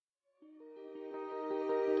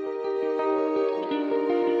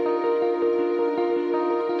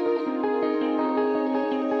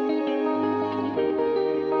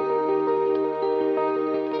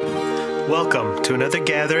Welcome to another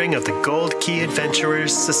gathering of the Gold Key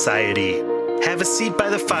Adventurers Society. Have a seat by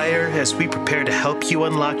the fire as we prepare to help you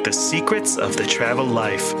unlock the secrets of the travel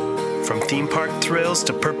life. From theme park thrills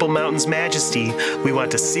to Purple Mountain's majesty, we want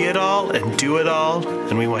to see it all and do it all,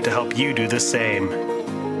 and we want to help you do the same.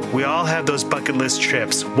 We all have those bucket list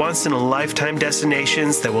trips, once-in-a-lifetime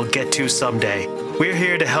destinations that we'll get to someday. We're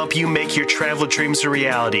here to help you make your travel dreams a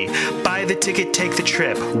reality. Buy the ticket, take the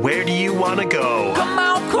trip. Where do you want to go? Come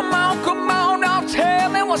on, now tell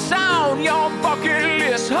me what's on your bucket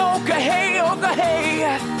list. Okay, hey,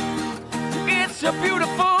 it's a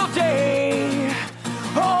beautiful day.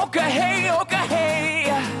 Okay, hey,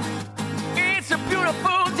 it's a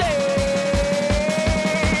beautiful day.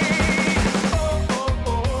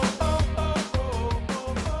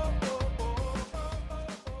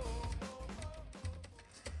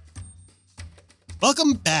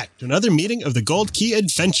 Welcome back to another meeting of the Gold Key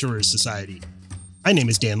Adventurers Society. My name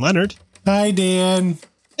is Dan Leonard. Hi, Dan.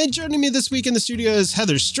 And joining me this week in the studio is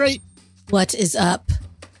Heather Straight. What is up?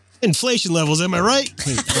 Inflation levels, am I right?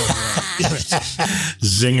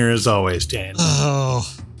 Zinger as always, Dan. Oh,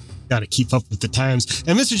 gotta keep up with the times.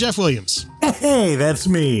 And Mr. Jeff Williams. Hey, that's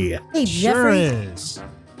me. Hey, Sure Jeffrey. is.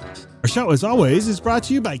 Our show, as always, is brought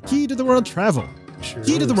to you by Key to the World Travel.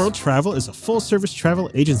 Key to the World Travel is a full-service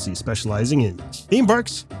travel agency specializing in theme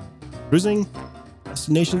parks, cruising,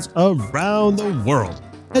 destinations around the world.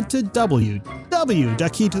 Head to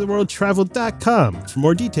www.keytotheworldtravel.com for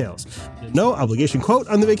more details. And a no-obligation quote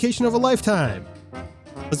on the vacation of a lifetime.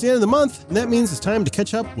 It's the end of the month, and that means it's time to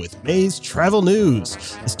catch up with May's travel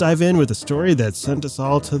news. Let's dive in with a story that sent us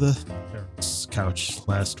all to the couch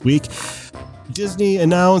last week. Disney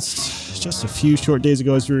announced just a few short days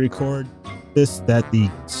ago as we record this that the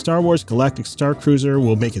Star Wars Galactic Star Cruiser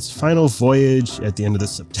will make its final voyage at the end of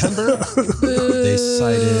this September. They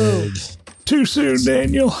cited... Too soon,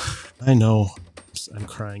 Daniel. I know. I'm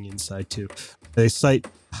crying inside too. They cite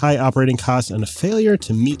high operating costs and a failure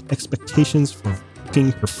to meet expectations for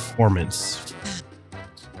booking performance.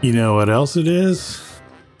 You know what else it is?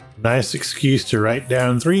 Nice excuse to write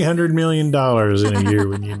down $300 million in a year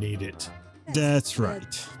when you need it. That's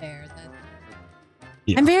right. Fair.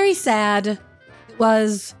 Yeah. I'm very sad. It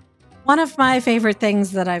was one of my favorite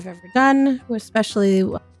things that I've ever done, especially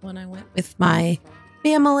when I went with my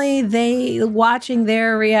family. They watching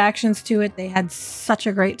their reactions to it, they had such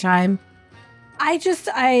a great time.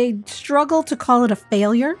 I struggle to call it a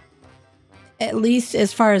failure, at least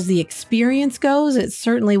as far as the experience goes. It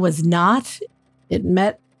certainly was not. It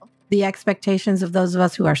met the expectations of those of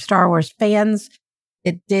us who are Star Wars fans.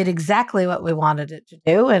 It did exactly what we wanted it to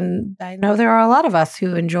do. And I know there are a lot of us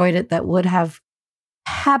who enjoyed it that would have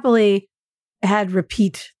happily had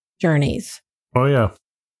repeat journeys. Oh, yeah.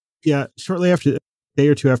 Yeah, shortly after, a day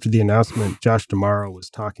or two after the announcement, Josh D'Amaro was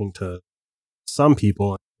talking to some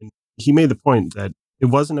people, and he made the point that it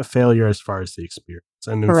wasn't a failure as far as the experience.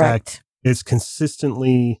 And in Correct. fact, it's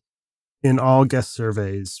consistently, in all guest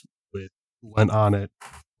surveys with who went on it,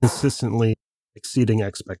 consistently exceeding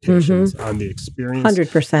expectations on the experience.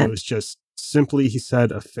 100%. It was just simply, he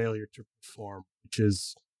said, a failure to perform, which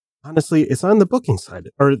is, honestly, it's on the booking side,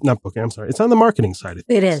 or not booking, I'm sorry, it's on the marketing side of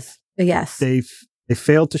things. It is. Yes. They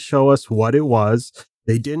failed to show us what it was.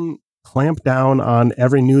 They didn't clamp down on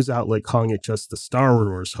every news outlet calling it just the Star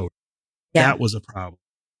Wars hotel. Yeah. That was a problem.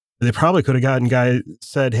 They probably could have gotten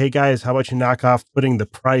said, hey guys, how about you knock off putting the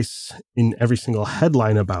price in every single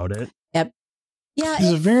headline about it? Yep. Yeah.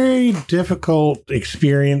 It's a very difficult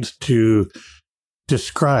experience to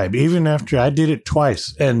describe, even after I did it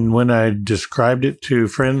twice. And when I described it to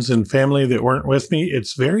friends and family that weren't with me,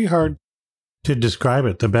 it's very hard to describe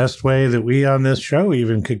it. The best way that we on this show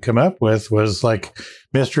even could come up with was like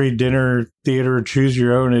mystery dinner theater, choose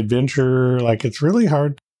your own adventure. Like, it's really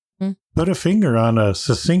hard to put a finger on a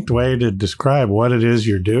succinct way to describe what it is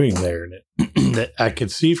you're doing there. And that I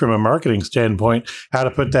could see from a marketing standpoint how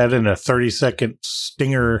to put that in a 30-second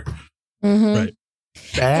stinger Right.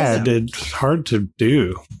 ad. It's hard to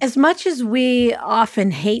do. As much as we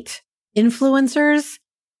often hate influencers,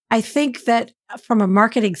 I think that from a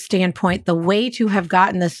marketing standpoint, the way to have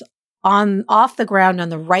gotten this off the ground on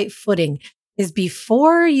the right footing is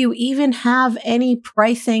before you even have any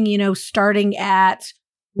pricing, starting at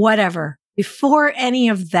whatever, before any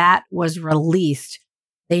of that was released,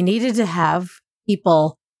 they needed to have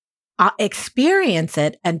people experience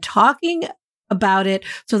it and talking about it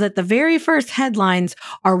so that the very first headlines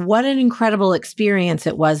are what an incredible experience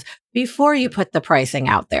it was before you put the pricing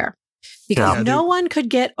out there. Because no one could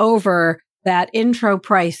get over that intro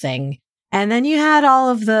pricing. And then you had all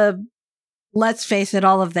of the, let's face it,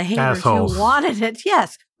 all of the haters Assholes who wanted it.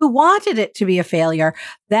 Yes, who wanted it to be a failure.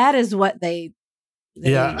 That is what they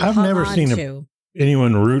I've hung never on seen to.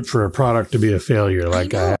 anyone root for a product to be a failure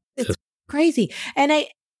like I know, have. it's crazy. And a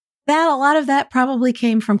lot of that probably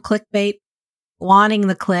came from clickbait, wanting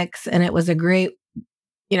the clicks, and it was a great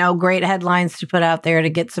headlines to put out there to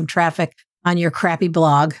get some traffic on your crappy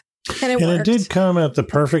blog. And it did come at the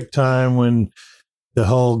perfect time when the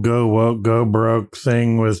whole go woke, go broke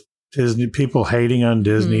thing with Disney, people hating on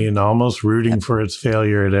Disney and almost rooting for its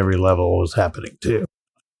failure at every level was happening too.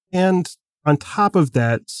 And on top of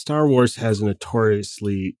that, Star Wars has a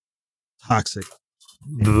notoriously toxic.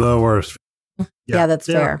 The worst. Yeah, that's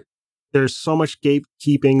fair. There's so much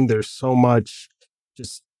gatekeeping. There's so much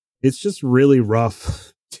it's just really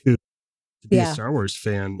rough to be a Star Wars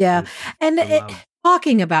fan. Yeah. And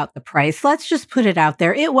talking about the price, let's just put it out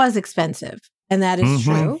there. It was expensive. And that is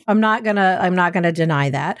true. I'm not gonna deny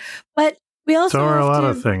that. But we also so are a lot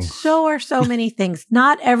of things. So are so many things.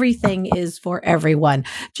 Not everything is for everyone.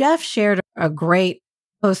 Jeff shared a great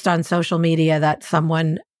post on social media that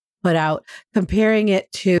someone put out comparing it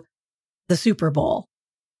to the Super Bowl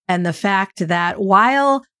and the fact that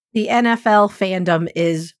while the NFL fandom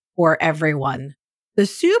is for everyone, the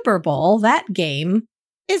Super Bowl, that game,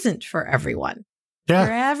 isn't for everyone. Yeah.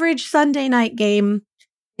 Your average Sunday night game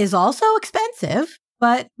is also expensive,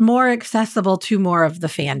 but more accessible to more of the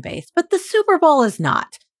fan base. But the Super Bowl is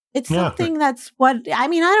not. It's something that's I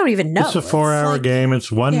don't even know. It's a 4-hour game.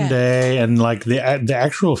 It's one day. And like the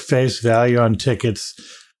actual face value on tickets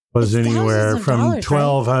was anywhere from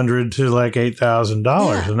 $1,200 to like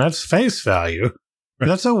 $8,000. And that's face value.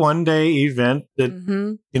 That's a one-day event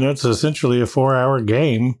that, it's essentially a 4-hour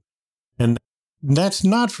game. And that's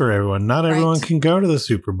not for everyone. Not everyone can go to the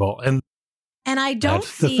Super Bowl. And I don't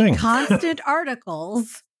see constant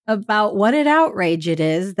articles about what an outrage it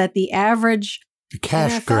is that the average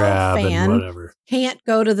cash NFL grab fan and whatever can't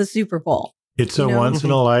go to the Super Bowl. It's a once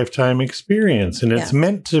in a lifetime experience, and it's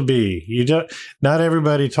meant to be. Not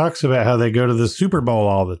everybody talks about how they go to the Super Bowl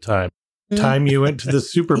all the time. The time you went to the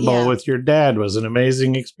Super Bowl with your dad was an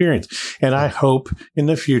amazing experience. And I hope in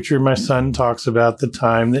the future my son talks about the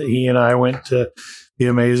time that he and I went to the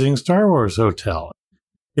amazing Star Wars hotel.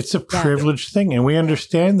 It's a privileged thing, and we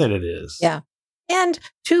understand that it is. Yeah. And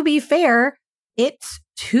to be fair, it's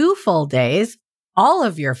 2 full days. All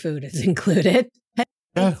of your food is included.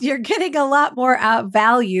 Yeah. You're getting a lot more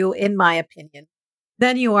value, in my opinion,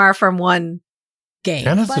 than you are from one game.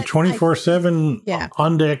 And it's a 24/7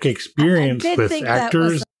 on-deck experience with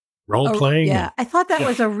actors role-playing. I thought that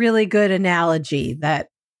was a really good analogy, that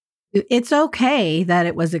it's okay that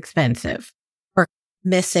it was expensive for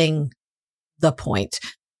missing the point.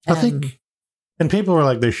 I think, and people were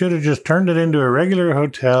like, they should have just turned it into a regular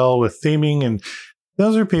hotel with theming. And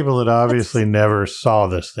those are people that obviously never saw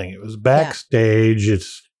this thing. It was backstage.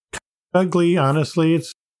 It's ugly, honestly.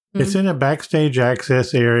 It's in a backstage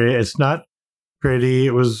access area. It's not pretty.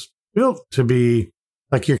 It was built to be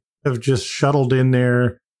like you're kind of just shuttled in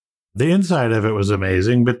there. The inside of it was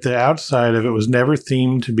amazing, but the outside of it was never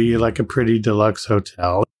themed to be like a pretty deluxe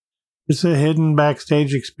hotel. It's a hidden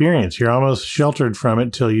backstage experience. You're almost sheltered from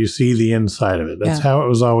it till you see the inside of it. That's how it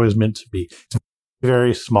was always meant to be. It's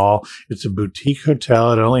very small. It's a boutique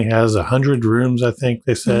hotel. It only has 100 rooms, I think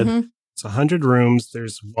they said. It's 100 rooms.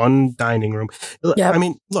 There's one dining room. I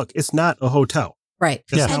mean, look, it's not a hotel. Right.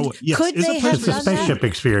 It's a spaceship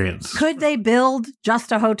experience. Could they build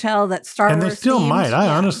just a hotel that Star Wars And they still themed? might. I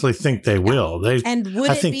honestly think they will. I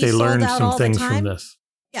think they learned some things from this.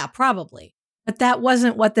 Yeah, probably. But that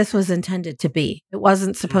wasn't what this was intended to be. It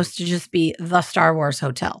wasn't supposed to just be the Star Wars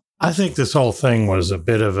hotel. I think this whole thing was a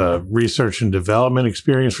bit of a research and development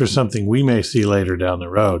experience for something we may see later down the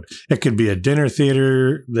road. It could be a dinner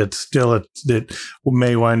theater that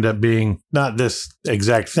may wind up being not this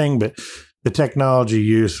exact thing, but the technology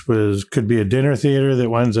use could be a dinner theater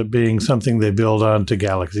that winds up being something they build onto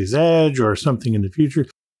Galaxy's Edge or something in the future.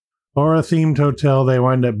 Or a themed hotel they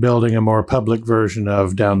wind up building a more public version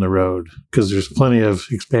of down the road, because there's plenty of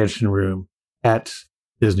expansion room at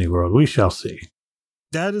Disney World. We shall see.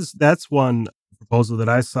 That's one proposal that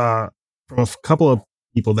I saw from a couple of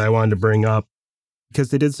people that I wanted to bring up, because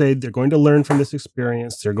they did say they're going to learn from this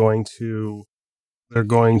experience. They're going to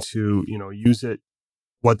use it,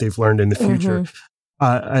 what they've learned in the future.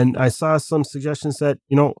 And I saw some suggestions that,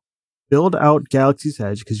 build out Galaxy's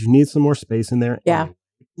Edge because you need some more space in there. Yeah.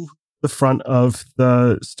 The front of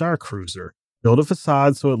the Star Cruiser. Build a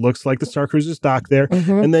facade so it looks like the Star Cruiser's docked there.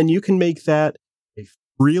 And then you can make that a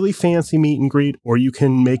really fancy meet and greet, or you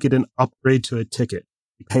can make it an upgrade to a ticket.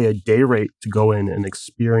 You pay a day rate to go in and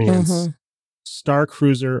experience Star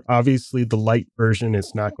Cruiser. Obviously, the light version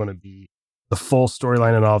is not going to be the full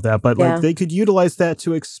storyline and all of that, but Yeah. like they could utilize that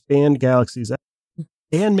to expand Galaxy's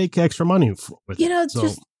and make extra money with You it. know, So,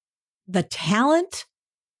 just the talent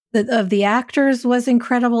of the actors was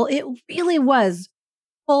incredible. It really was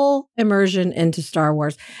full immersion into Star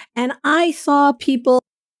Wars. And I saw people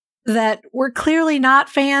that were clearly not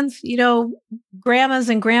fans, you know, grandmas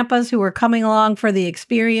and grandpas who were coming along for the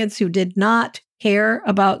experience, who did not care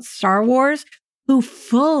about Star Wars, who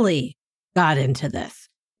fully got into this.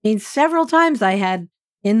 I mean, several times I had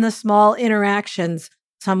in the small interactions,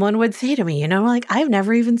 someone would say to me, you know, like, I've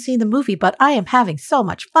never even seen the movie, but I am having so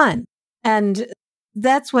much fun. And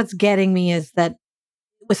that's what's getting me, is that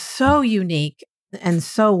it was so unique and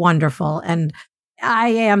so wonderful. And I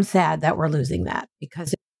am sad that we're losing that,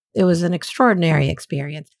 because it was an extraordinary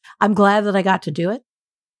experience. I'm glad that I got to do it.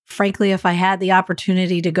 Frankly, if I had the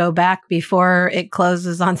opportunity to go back before it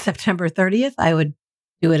closes on September 30th, I would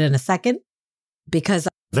do it in a second, because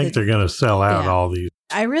I think they're going to sell out Yeah. all these.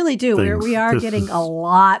 I really do. things. We are This getting is- a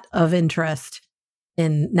lot of interest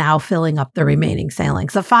in now filling up the remaining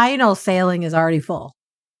sailings. The final sailing is already full.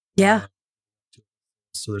 Yeah.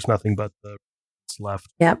 so there's nothing but the what's left.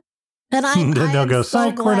 And Then they'll am go, so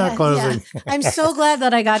psych, we're not glad- yeah. closing. I'm so glad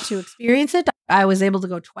that I got to experience it. I was able to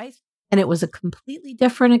go twice, and it was a completely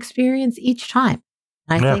different experience each time.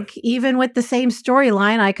 I Yeah. think even with the same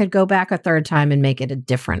storyline, I could go back a third time and make it a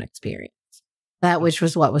different experience. Which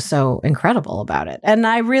was what was so incredible about it. And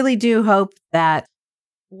I really do hope that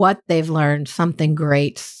what they've learned, something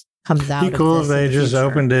great comes out Be of cool if this in they the just future.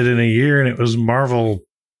 opened it in a year and it was Marvel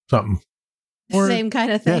something. or- Same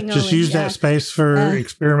kind of Yeah, thing. just only- use yeah. that space for Uh,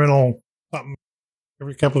 experimental something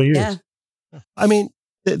every couple of years. Yeah. I mean,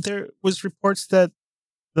 there was reports that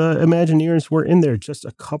the Imagineers were in there just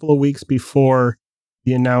a couple of weeks before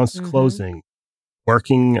the announced Mhm. closing,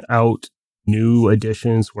 working out new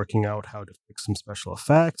additions, working out how to fix some special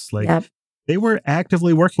effects. Like Yep. they were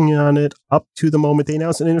actively working on it up to the moment they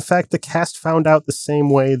announced. And in fact, the cast found out the same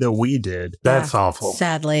way that we did. That's Yeah. awful.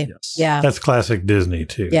 Sadly. Yes. Yeah. That's classic Disney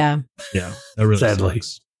too. Yeah. Yeah. That really Sadly.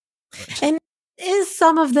 sucks. And is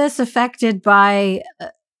some of this affected by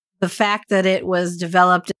the fact that it was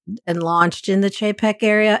developed and launched in the Chapek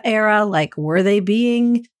era? Like, were they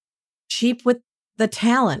being cheap with the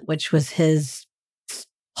talent, which was his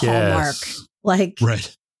hallmark? Yes. Like,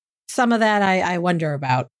 Right. some of that I wonder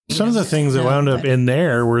about. you Some of know, the things that no, wound up but- in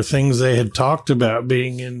there were things they had talked about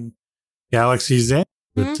being in Galaxy's Edge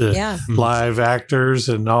with the yeah. live actors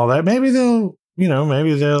and all that. Maybe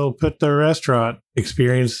they'll put their restaurant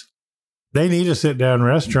experience. They need a sit down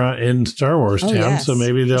restaurant in Star Wars Oh, town. yes, So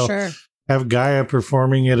maybe they'll Sure. have Gaia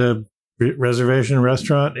performing at a reservation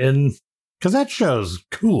restaurant because that show's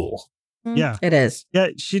cool. Yeah. It is. Yeah.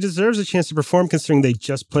 She deserves a chance to perform considering they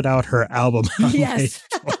just put out her album. on Yes.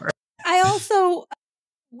 May 4th. I also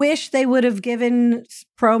wish they would have given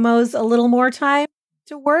promos a little more time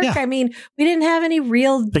to work. Yeah. I mean, we didn't have any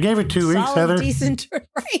real They gave it 2 weeks, solid, Heather. decent,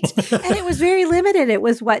 right? And it was very limited. It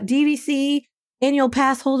was what, DVC, annual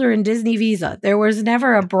pass holder, and Disney Visa. There was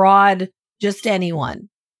never a broad, just anyone.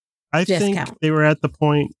 I think Discount. they were at the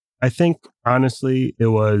point. I think honestly, it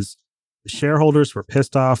was the shareholders were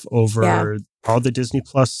pissed off over Yeah. all the Disney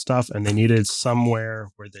Plus stuff, and they needed somewhere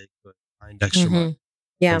where they could find extra money.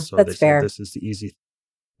 Yeah, And so they that's said, fair. this is the easy.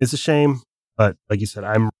 It's a shame, but like you said,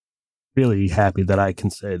 I'm really happy that I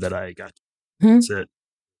can say that I got. Mhm. That's it.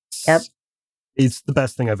 Yep. It's the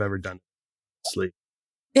best thing I've ever done. Honestly.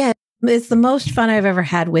 It's the most fun I've ever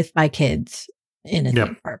had with my kids in a Yep.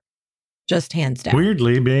 theme park. Just hands down.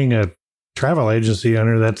 Weirdly, being a travel agency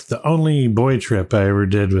owner, that's the only boy trip I ever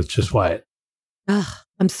did with just Wyatt. Ugh,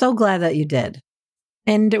 I'm so glad that you did.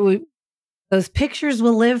 And those pictures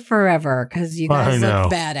will live forever because you I guys know.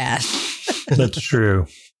 look badass. That's true.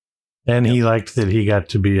 And he liked that he got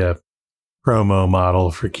to be a promo model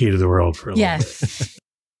for Key to the World for a little bit. Yes.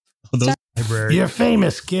 Those libraries. You're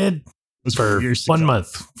famous, kid, was for years 1 ago.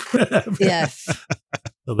 month. Yes.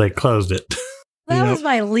 So they closed it. That You know- was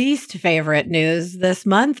my least favorite news this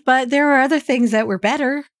month, but there were other things that were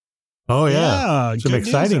better. Oh, yeah. Some good news,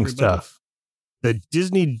 exciting everybody. stuff. The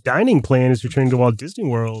Disney dining plan is returning to Walt Disney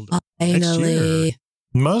World. Finally.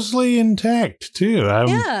 Mostly intact, too. I'm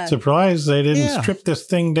Yeah. surprised they didn't Yeah. strip this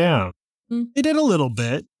thing down, They did a little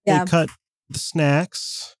bit. Yeah. They cut the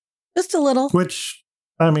snacks. Just a little. which,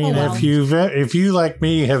 I mean, Oh, wow. if you, like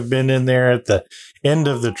me, have been in there at the end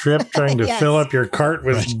of the trip trying to Yes. fill up your cart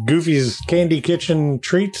with Right. Goofy's Candy Kitchen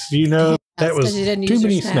treats, you know, that That's was 'cause you didn't too use your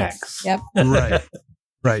many snacks. Yep. Right.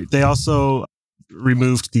 Right. They also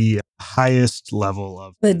removed the highest level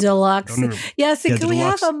of The deluxe. Don't remember. Yes, and Yeah, can the we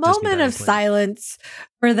have deluxe a Disney moment dining of plan. silence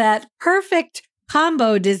for that perfect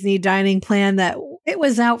combo Disney dining plan that it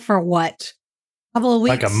was out for what? couple of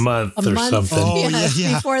weeks. Like a month or something. Oh,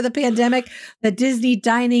 yeah. Before the pandemic, the Disney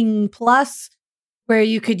Dining Plus, where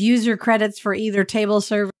you could use your credits for either table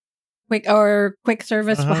service quick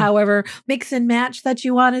service, however, mix and match that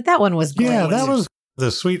you wanted. That one was great. Yeah, that was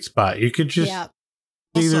the sweet spot. You could just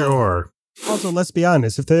either or. Also, let's be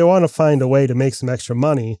honest, if they want to find a way to make some extra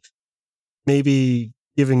money, maybe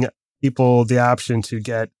giving people the option to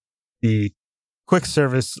get the quick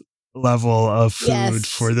service level of food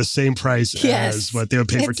for the same price as what they would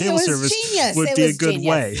pay for table service would be a good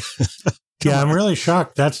way. Yeah, I'm really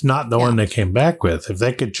shocked that's not the one they came back with. If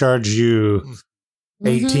they could charge you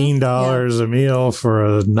 $18 a meal for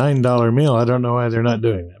a $9 meal, I don't know why they're not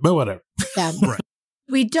doing that, but whatever. Yeah. Right.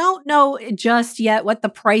 We don't know just yet what the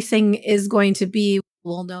pricing is going to be.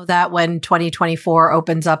 We'll know that when 2024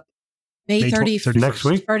 opens up May 31st. Next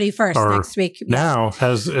week? 31st, Or next week. Now,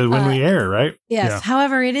 when we air, right? Yes. Yeah.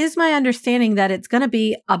 However, it is my understanding that it's going to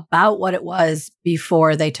be about what it was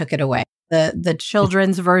before they took it away. The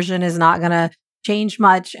children's version is not going to change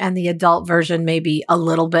much, and the adult version maybe a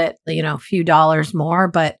little bit, a few dollars more,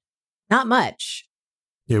 but not much.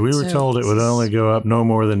 Yeah, we were told it would only go up no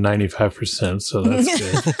more than 95%, so that's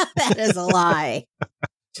good. That is a lie.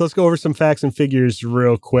 So let's go over some facts and figures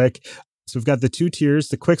real quick. So we've got the 2 tiers,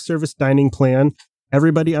 the quick service dining plan.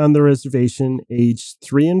 Everybody on the reservation age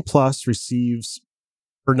 3 and plus receives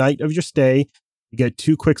per night of your stay. You get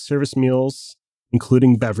 2 quick service meals,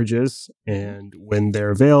 including beverages. And when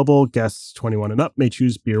they're available, guests 21 and up may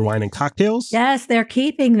choose beer, wine, and cocktails. Yes, they're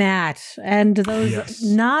keeping that. And those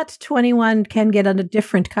not 21 can get a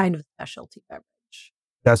different kind of specialty beverage.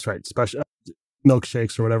 That's right. Special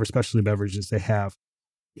milkshakes or whatever specialty beverages they have.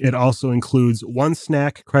 It also includes 1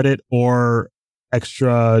 snack credit or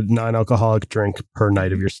extra non-alcoholic drink per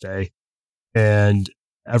night of your stay. And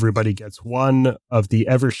everybody gets 1 of the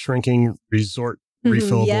ever-shrinking resort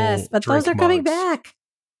refillable yes, but those are coming back.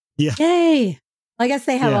 Yeah. Yay. I guess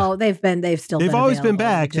they have they've always been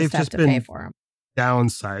back. They've just been pay for them.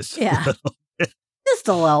 Downsized. Yeah. Just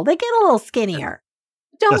a little. They get a little skinnier.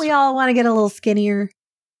 Don't we all want to get a little skinnier?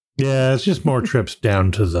 Yeah, it's just more trips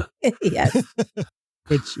down to the... Yes.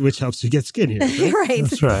 Which helps you get skinnier. Right? Right.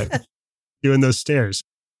 That's right. Doing those stairs.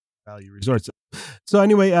 Value resorts. So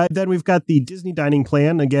anyway, then we've got the Disney dining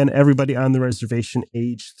plan. Again, everybody on the reservation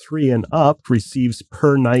age 3 and up receives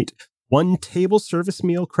per night 1 table service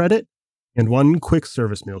meal credit and 1 quick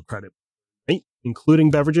service meal credit, right?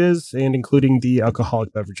 Including beverages and including the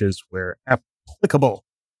alcoholic beverages where applicable.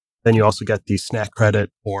 Then you also get the snack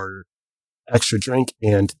credit or extra drink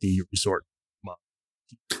and the resort.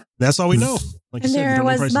 That's all we know. Like and you said, there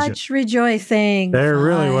was much rejoicing. There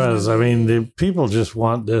really was. I mean, the people just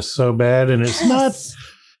want this so bad, and it's not.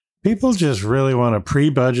 People just really want to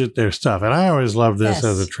pre-budget their stuff, and I always loved this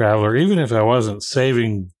as a traveler. Even if I wasn't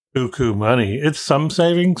saving buku money, it's some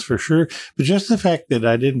savings for sure, but just the fact that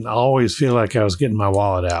I didn't always feel like I was getting my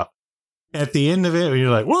wallet out. At the end of it, you're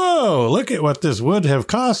like, whoa, look at what this would have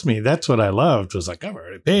cost me. That's what I loved. It was like, I've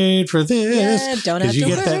already paid for this. Yeah, don't have to you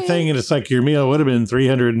get that thing and it's like your meal would have been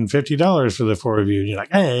 $350 for the 4 of you. And you're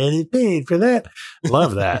like, I already paid for that.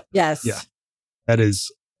 Love that. Yes. Yeah. That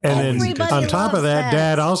is. And then on top of that,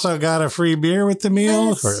 Dad also got a free beer with the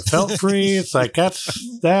meal, or it felt free. It's like,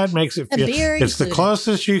 that makes it feel, it's the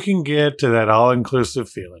closest you can get to that all-inclusive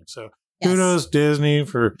feeling. So kudos Disney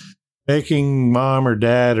for making Mom or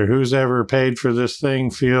Dad or who's ever paid for this thing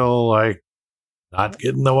feel like not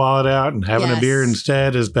getting the wallet out and having a beer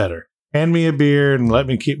instead is better. Hand me a beer and let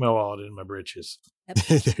me keep my wallet in my britches.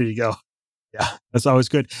 There you go. Yeah, that's always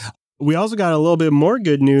good. We also got a little bit more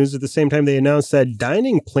good news at the same time they announced that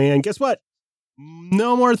dining plan. Guess what?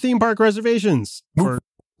 No more theme park reservations for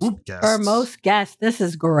guests. For most guests, this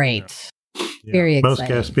is great. Yeah. Very exciting. Most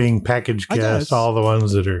guests being package guests, all the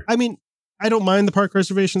ones that are... I mean, I don't mind the park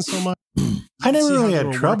reservations so much. I never really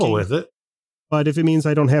had trouble with it. But if it means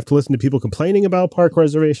I don't have to listen to people complaining about park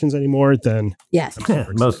reservations anymore, then... Yes.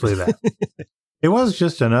 Mostly that. It was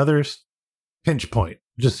just another pinch point.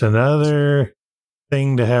 Just another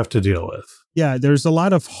thing to have to deal with. Yeah, there's a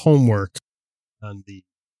lot of homework on the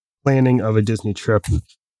planning of a Disney trip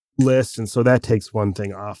list, and so that takes one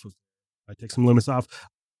thing off. I take some limits off.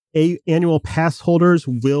 Annual pass holders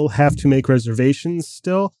will have to make reservations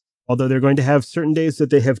still, although they're going to have certain days that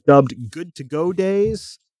they have dubbed good to go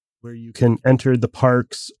days, where you can enter the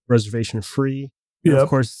parks reservation free. Yep. Of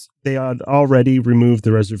course, they had already removed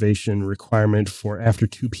the reservation requirement for after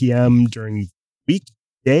 2 p.m. during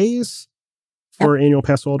weekdays for annual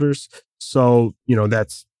pass holders. So,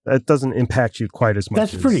 that doesn't impact you quite as much.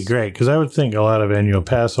 That's pretty great, because I would think a lot of annual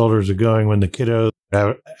pass holders are going when the kiddos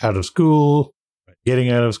are out of school. getting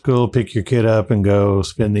out of school, pick your kid up and go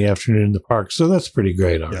spend the afternoon in the park. So that's pretty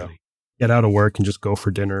great already. Get out of work and just go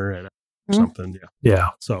for dinner and something. Yeah.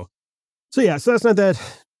 So that's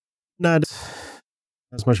not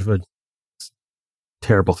as much of a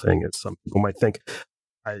terrible thing as some people might think.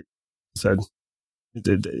 I said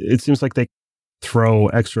it seems like they throw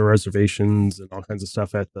extra reservations and all kinds of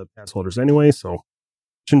stuff at the pass holders anyway, so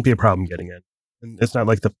shouldn't be a problem getting in. And it's not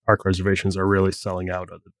like the park reservations are really selling out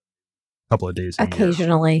of a couple of days.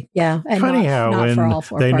 Occasionally, yeah. And funny not how for all when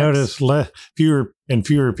four they parks. notice fewer and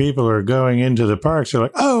fewer people are going into the parks, they're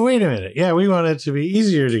like, oh, wait a minute. Yeah, we want it to be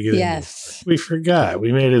easier to get in. Yes. We forgot.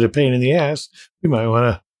 We made it a pain in the ass. We might want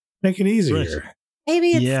to make it easier. Right.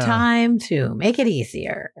 Maybe it's time to make it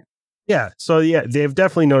easier. Yeah. So, they've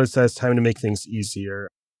definitely noticed that it's time to make things easier.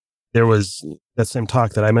 There was that same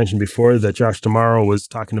talk that I mentioned before that Josh D'Amaro was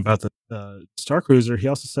talking about the Star Cruiser. He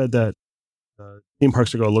also said that theme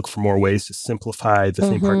parks are going to look for more ways to simplify the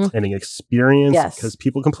theme park planning experience because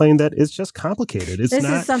people complain that it's just complicated. This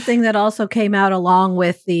is something that also came out along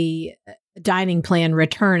with the dining plan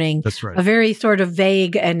returning. That's right. A very sort of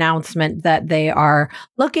vague announcement that they are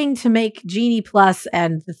looking to make Genie Plus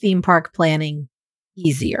and the theme park planning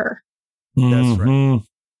easier. That's right.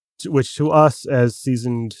 Which to us as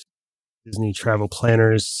seasoned Disney travel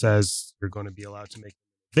planners says you're going to be allowed to make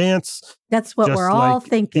advance. That's what we're all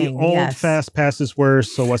thinking. The old fast passes were,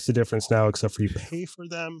 so what's the difference now except for you pay for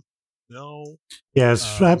them? No.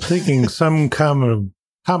 Yes, I'm thinking some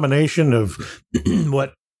combination of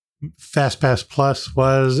what Fast Pass Plus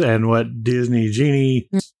was and what Disney Genie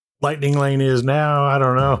Lightning Lane is now. I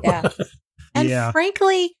don't know. Yeah. And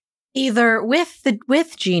frankly, either with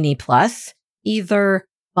Genie Plus, either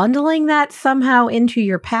bundling that somehow into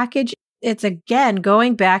your package, it's again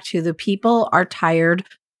going back to the people are tired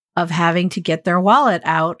of having to get their wallet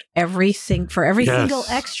out for every single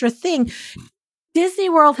extra thing. Disney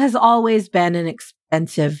World has always been an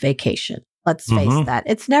expensive vacation. Let's face that.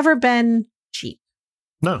 It's never been cheap.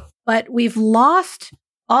 No. But we've lost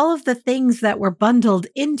all of the things that were bundled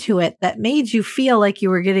into it that made you feel like you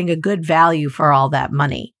were getting a good value for all that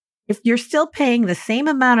money. If you're still paying the same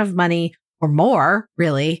amount of money or more,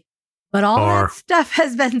 really, but all that stuff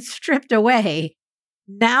has been stripped away.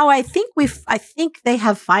 Now I think they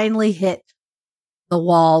have finally hit the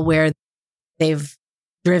wall where they've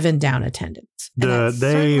driven down attendance.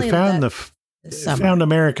 They found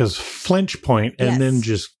America's flinch point and then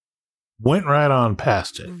just went right on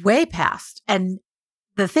past it. Way past. And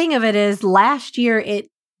the thing of it is, last year it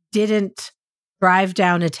didn't drive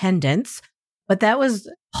down attendance, but that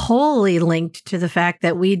was wholly linked to the fact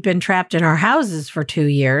that we'd been trapped in our houses for 2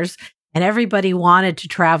 years. And everybody wanted to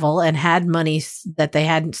travel and had money that they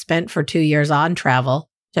hadn't spent for 2 years on travel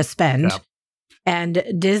to spend. Yep. And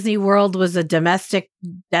Disney World was a domestic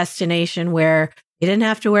destination where you didn't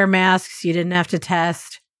have to wear masks, you didn't have to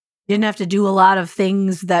test, you didn't have to do a lot of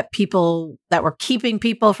things that were keeping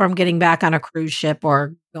people from getting back on a cruise ship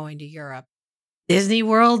or going to Europe. Disney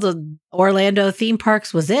World, Orlando theme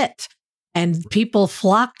parks was it. And people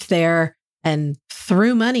flocked there and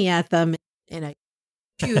threw money at them in a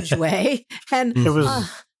huge way. And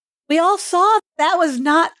we all saw that was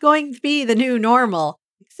not going to be the new normal.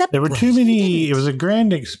 Except there were too many. It was a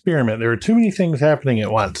grand experiment. There were too many things happening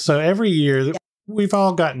at once. So every year, we've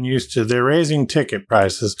all gotten used to they're raising ticket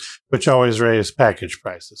prices, which always raise package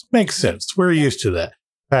prices. Makes sense. We're used to that.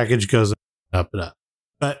 Package goes up and up.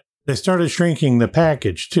 But they started shrinking the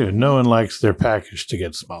package too. No one likes their package to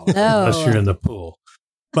get smaller unless you're in the pool.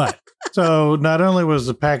 But so not only was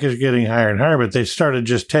the package getting higher and higher, but they started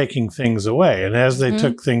just taking things away. And as they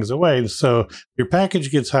took things away, so your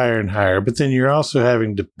package gets higher and higher, but then you're also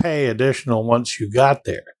having to pay additional once you got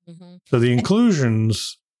there. So the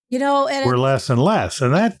inclusions were less and less.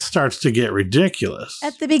 And that starts to get ridiculous.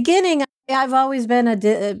 At the beginning, I've always been a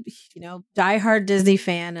diehard Disney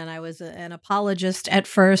fan, and I was an apologist at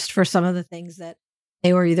first for some of the things that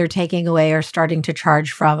they were either taking away or starting to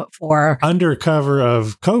charge for under cover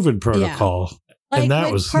of COVID protocol. Like and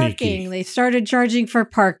that was parking, sneaky. They started charging for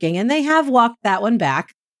parking, and they have walked that one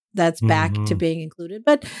back. That's back to being included.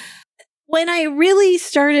 But when I really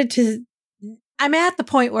started I'm at the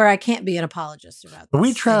point where I can't be an apologist about this.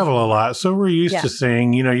 We travel a lot, so we're used to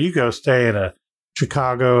saying, you go stay in a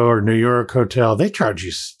Chicago or New York hotel. They charge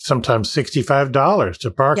you sometimes $65 to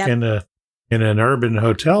park in an urban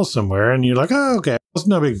hotel somewhere, and you're like, oh, okay, it's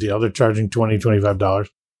no big deal. They're charging $25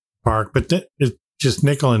 park, but it's just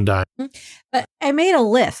nickel and dime. But I made a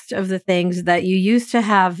list of the things that you used to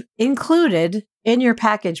have included in your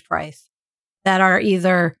package price that are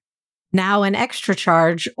either now an extra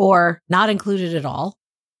charge or not included at all,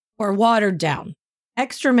 or watered down.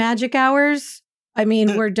 Extra magic hours I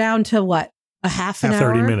mean, we're down to what? A half an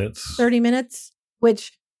hour? 30 minutes. 30 minutes,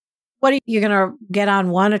 which what are you going to get on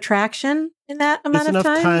one attraction in that amount It's of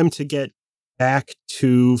enough time to get back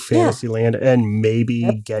to Fantasyland and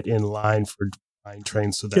maybe get in line for Mine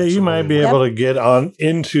Train. So Yeah, you might be able to get on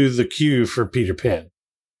into the queue for Peter Pan.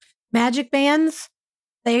 Magic bands,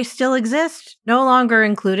 they still exist, no longer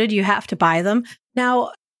included. You have to buy them.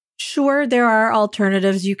 Now, sure, there are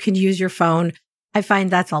alternatives. You can use your phone. I find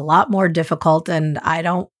that's a lot more difficult, and I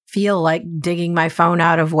don't feel like digging my phone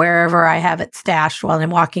out of wherever I have it stashed while I'm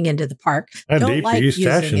walking into the park. How Don't deep are like you using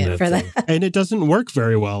stashing it that for thing? that. And it doesn't work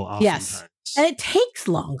very well oftentimes. Yes. And it takes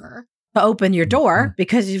longer to open your door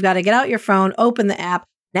because you've got to get out your phone, open the app,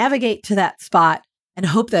 navigate to that spot, and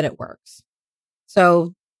hope that it works.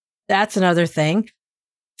 So that's another thing.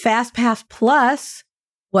 FastPass Plus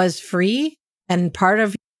was free, and part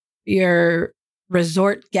of your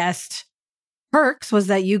resort guest perks was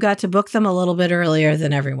that you got to book them a little bit earlier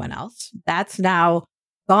than everyone else. That's now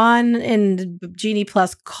gone, and Genie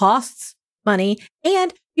Plus costs money,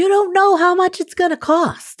 and you don't know how much it's going to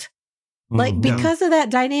cost. Like, because of that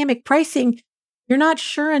dynamic pricing, you're not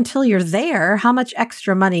sure until you're there how much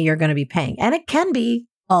extra money you're going to be paying. And it can be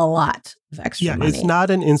a lot of extra money. It's not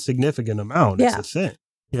an insignificant amount. Yeah. It's a thing.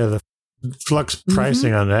 Yeah, the flux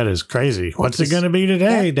pricing on that is crazy. What's it going to be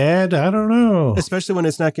today, Dad? I don't know. Especially when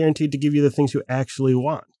it's not guaranteed to give you the things you actually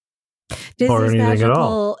want. Disney's anything at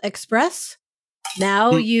all. Magical Express.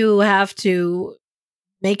 Now you have to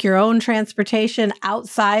make your own transportation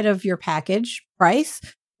outside of your package price,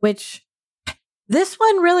 which this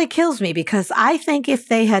one really kills me because I think if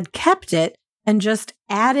they had kept it and just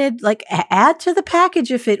added, like, add to the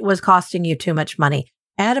package if it was costing you too much money,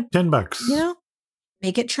 add a $10. you know,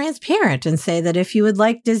 make it transparent and say that if you would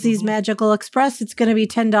like Disney's Magical Express, it's going to be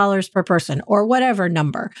 $10 per person or whatever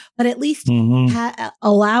number. But at least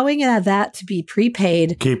allowing that to be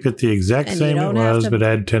prepaid. Keep it the exact And same you it don't have was, to- but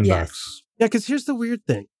add $10. Yes. Yeah, because here's the weird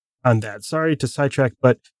thing on that. Sorry to sidetrack,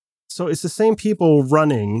 but so it's the same people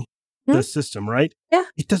running the system, right? Yeah.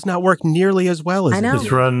 It does not work nearly as well as I know. it It's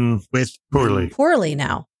did run with Poorly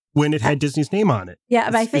now. when it had Disney's name on it. Yeah,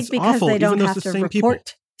 but I It's think because awful, they even don't though have it's the to same people.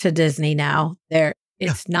 report to Disney now,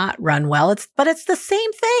 it's not run well. But it's the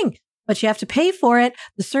same thing. But you have to pay for it.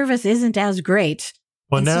 The service isn't as great.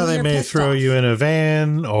 Well, And now so they you're may pissed throw off. you in a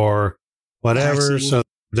van or whatever. Taxi. So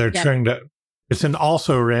they're Yep. trying to. It's an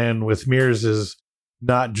also ran with Mears'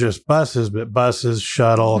 not just buses, but buses,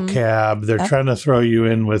 shuttle, cab. They're Yep. trying to throw you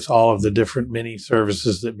in with all of the different mini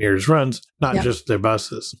services that Mears runs, not Yep. just their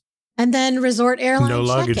buses. And then Resort Airline No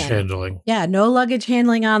luggage check-in. handling. Yeah, no luggage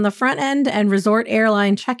handling on the front end, and Resort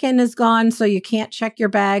Airline check-in is gone, so you can't check your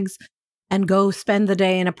bags and go spend the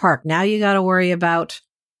day in a park. Now you got to worry about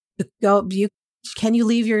can you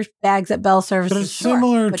leave your bags at Bell Services? But it's Sure,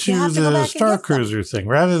 similar but you to have go the back and Star get them. Cruiser thing.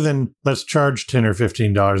 Rather than let's charge $10 or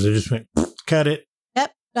 $15, they just went, cut it.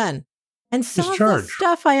 Yep, done. And some Just of the charge.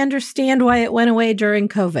 stuff, I understand why it went away during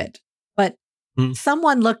COVID. But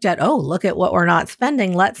someone looked at, look at what we're not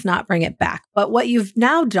spending. Let's not bring it back. But what you've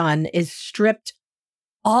now done is stripped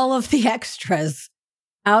all of the extras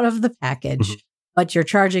out of the package, but you're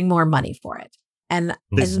charging more money for it. And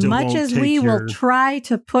They as still much won't as take we your- will try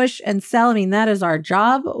to push and sell, I mean, that is our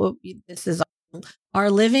job. This is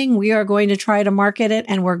our living. We are going to try to market it.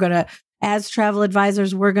 And we're going to, as travel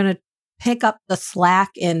advisors, we're going to pick up the slack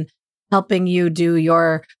in helping you do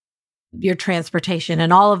your transportation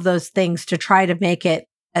and all of those things to try to make it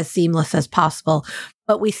as seamless as possible.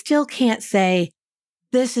 But we still can't say,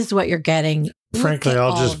 this is what you're getting. Look Frankly, at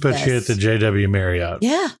I'll all just of put you at this. the JW Marriott.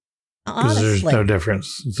 Yeah. Because there's Honestly. no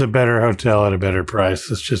difference. It's a better hotel at a better price.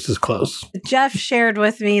 It's just as close. Jeff shared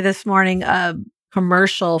with me this morning a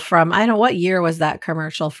commercial from, I don't know, what year was that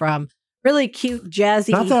commercial from? Really cute, jazzy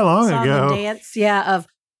Not that long song ago. and dance. Yeah, of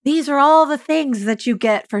these are all the things that you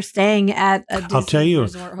get for staying at a Disney I'll tell you,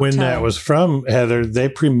 resort when hotel. that was from, Heather, they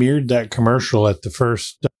premiered that commercial at the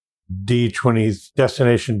first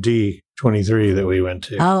Destination D23 that we went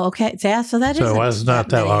to. Oh, okay. Yeah, so that So it isn't was not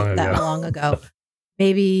that long ago. That long ago.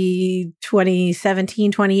 Maybe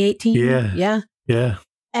 2017, 2018. Yeah. Yeah. Yeah.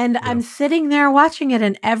 And I'm sitting there watching it,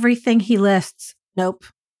 and everything he lists, nope,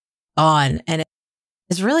 gone. And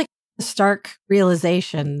it's really a stark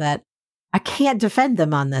realization that I can't defend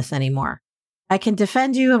them on this anymore. I can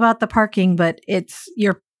defend you about the parking, but it's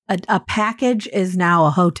a package is now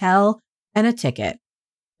a hotel and a ticket.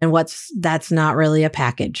 And that's not really a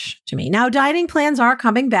package to me. Now, dining plans are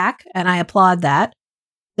coming back, and I applaud that.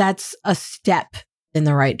 That's a step in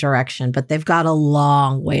the right direction, but they've got a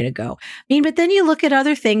long way to go. I mean, but then you look at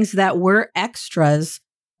other things that were extras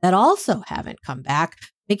that also haven't come back.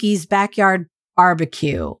 Mickey's Backyard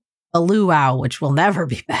Barbecue, the luau, which will never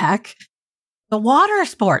be back. The water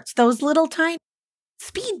sports, those little tiny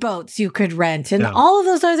speedboats you could rent, and all of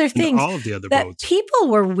those other things. And all of the other that boats. people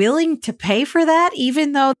were willing to pay for that,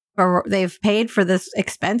 even though they've paid for this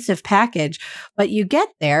expensive package. But you get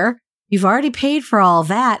there, you've already paid for all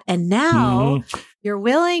that, and now you're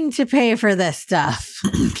willing to pay for this stuff.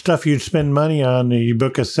 Stuff you'd spend money on. You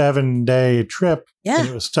book a 7-day trip. Yeah. And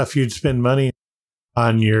it was stuff you'd spend money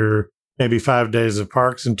on your maybe 5 days of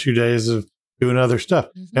parks and 2 days of doing other stuff.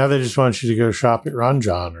 Now they just want you to go shop at Ron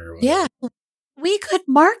John or whatever. Yeah. We could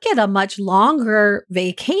market a much longer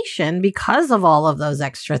vacation because of all of those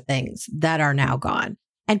extra things that are now gone.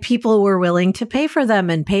 And people were willing to pay for them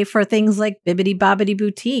and pay for things like Bibbidi Bobbidi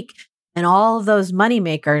Boutique and all of those money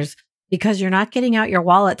makers, because you're not getting out your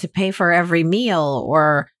wallet to pay for every meal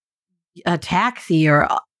or a taxi or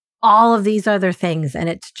all of these other things. And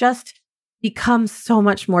it's just becomes so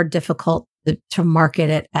much more difficult to market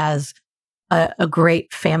it as a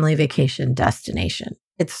great family vacation destination.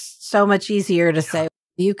 It's so much easier to say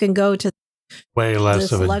you can go to way less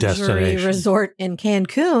this of a luxury destination resort in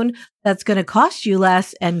Cancun that's going to cost you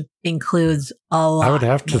less and includes a lot. I would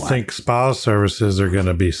have to more. think spa services are going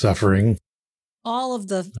to be suffering. All of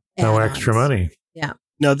the No add-ons. extra money. Yeah.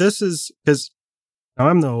 Now this is because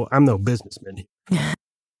I'm no businessman.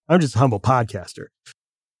 I'm just a humble podcaster.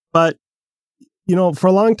 But for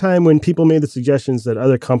a long time when people made the suggestions that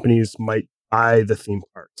other companies might buy the theme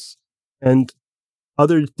parks, and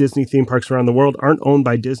other Disney theme parks around the world aren't owned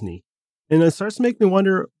by Disney. And it starts to make me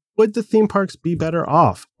wonder, would the theme parks be better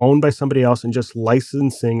off owned by somebody else and just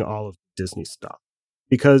licensing all of Disney stuff?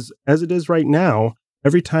 Because as it is right now,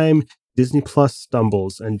 every time Disney Plus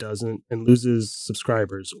stumbles and loses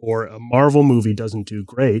subscribers, or a Marvel movie doesn't do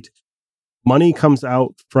great, money comes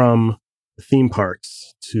out from the theme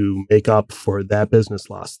parks to make up for that business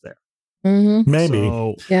loss there. Mm-hmm. Maybe.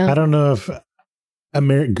 So, Yeah. I don't know if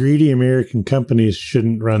greedy American companies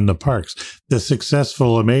shouldn't run the parks. The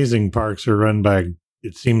successful, amazing parks are run by,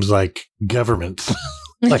 it seems like, governments,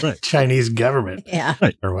 like Right. Chinese government Yeah.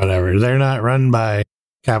 or whatever. They're not run by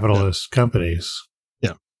capitalist companies.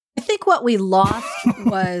 I think what we lost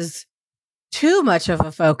was too much of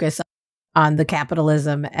a focus on the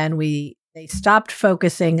capitalism, and they stopped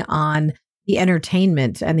focusing on the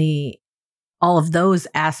entertainment and all of those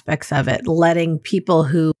aspects of it, letting people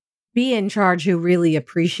who be in charge who really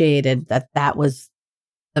appreciated that was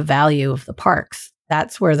the value of the parks.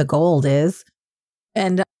 That's where the gold is.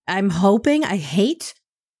 And I'm hoping, I hate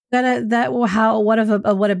what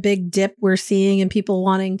a big dip we're seeing in people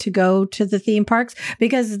wanting to go to the theme parks,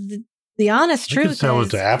 because the honest You could truth sell is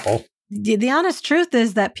it to Apple. the honest truth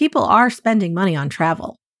is that people are spending money on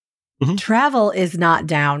travel. Mhm. Travel is not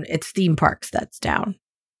down. It's theme parks that's down.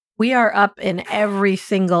 We are up in every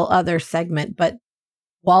single other segment, but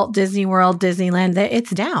Walt Disney World, Disneyland,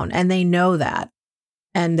 it's down, and they know that,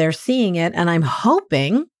 and they're seeing it. And I'm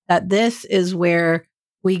hoping that this is where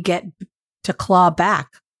we get to claw back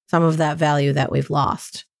some of that value that we've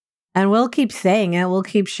lost. And we'll keep saying it. We'll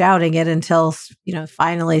keep shouting it until,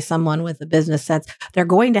 finally someone with a business sense, they're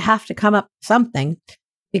going to have to come up with something,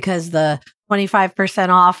 because the 25%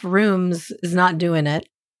 off rooms is not doing it.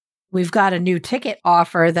 We've got a new ticket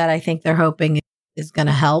offer that I think they're hoping is going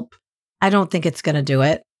to help. I don't think it's going to do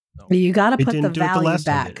it. No. You got to It put the didn't do it the value last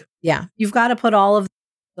time, did back. it? Yeah. You've got to put all of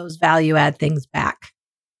those value add things back.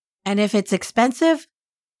 And if it's expensive,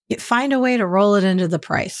 find a way to roll it into the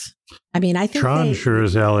price. I mean, I think Tron sure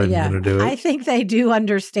as hell isn't going to do it. I think they do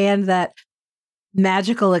understand that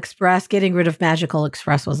Magical Express, getting rid of Magical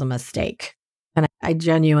Express was a mistake. And I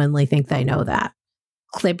genuinely think they know that.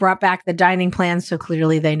 They brought back the dining plan, so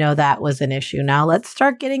clearly they know that was an issue. Now let's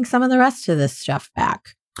start getting some of the rest of this stuff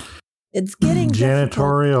back. It's getting difficult.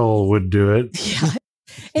 Janitorial would do it. Yeah.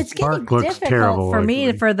 It's getting park looks difficult terrible, for me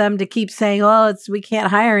actually. for them to keep saying, "Oh, we can't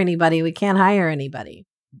hire anybody. We can't hire anybody."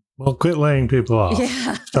 Well, quit laying people off.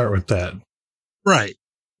 Yeah. Start with that. right.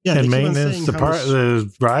 Yeah. And they keep on maintenance, saying the how much-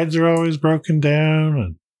 the rides are always broken down,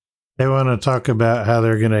 and they want to talk about how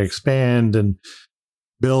they're going to expand and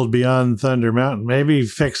build beyond Thunder Mountain. Maybe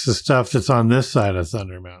fix the stuff that's on this side of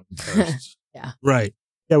Thunder Mountain first. Right.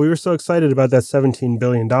 Yeah, we were so excited about that $17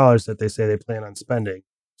 billion that they say they plan on spending.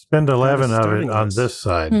 Spend 11 of starting it on this. this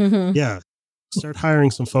side. Mhm. Yeah. Start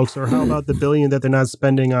hiring some folks. Or how about the $1 billion that they're not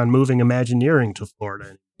spending on moving Imagineering to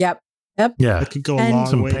Florida? Yeah, That could go a And long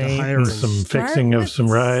some way to paint hiring. and some Start fixing of with- some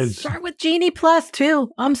rides. Start with Genie Plus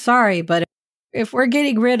too. I'm sorry, but if we're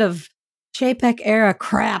getting rid of JPEG era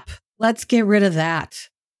crap, let's get rid of that.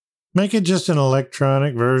 Make it just an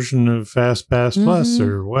electronic version of Fast Pass Plus Mhm.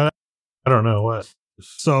 or what? I don't know what.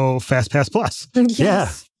 So FastPass Plus.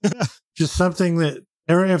 Yes. Just something that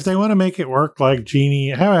If they want to make it work like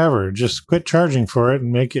Genie, however, just quit charging for it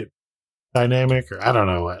and make it dynamic, or I don't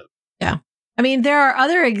know what. Yeah. I mean, there are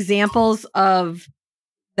other examples of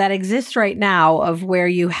that exist right now of where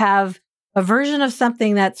you have a version of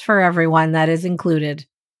something that's for everyone that is included.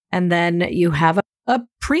 And then you have a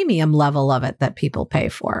premium level of it that people pay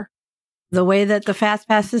for. The way that the Fast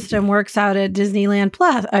Pass system works out at Disneyland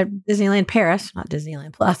Paris, not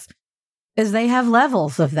Disneyland Plus, is they have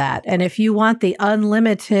levels of that. And if you want the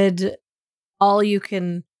unlimited, all you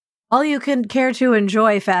can care to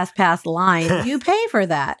enjoy Fast Pass line, you pay for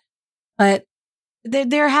that. But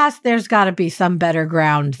there's got to be some better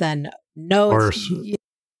ground than Or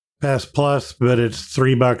Pass Plus, but it's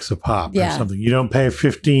 $3 a pop or something. You don't pay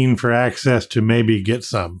 $15 for access to maybe get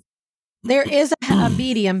some. There is a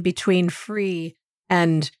medium between free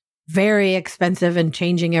and very expensive and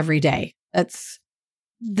changing every day. That's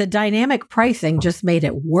the dynamic pricing just made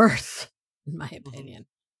it worse, in my opinion.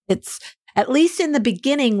 It's at least in the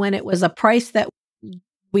beginning when it was a price that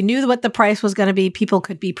we knew what the price was going to be, people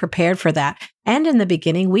could be prepared for that. And in the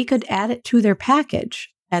beginning, we could add it to their package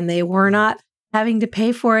and they were not having to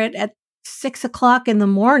pay for it at 6 o'clock in the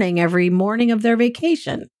morning every morning of their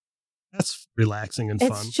vacation. That's relaxing and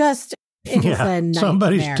fun. It's just, it is a nightmare.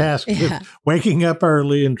 Somebody's tasked with waking up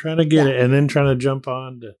early and trying to get it and then trying to jump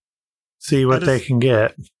on to see what they can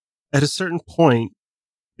get. At a certain point,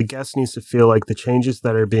 the guest needs to feel like the changes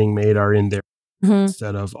that are being made are in there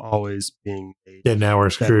instead of always being made. And now we're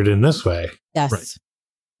screwed in this way. Yes. Right.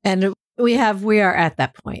 And we are at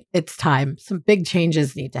that point. It's time. Some big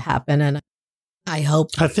changes need to happen. And I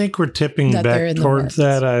think we're tipping back towards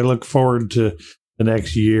that. I look forward to the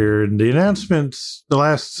next year. And the announcements, the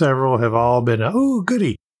last several have all been, oh,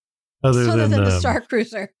 goody. Other than the Star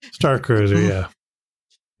Cruiser. Star Cruiser, yeah.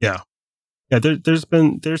 Yeah. Yeah,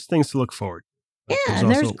 there's things to look forward to. Yeah,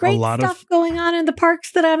 and there's great stuff going on in the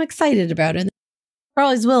parks that I'm excited about. And there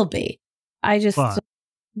always will be. I just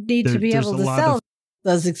need to be able to sell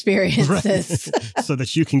those experiences. Right. So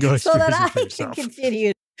that you can go so that I for yourself. can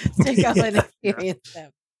continue to go and experience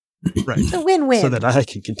them. Right. It's a win-win. So that I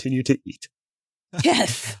can continue to eat.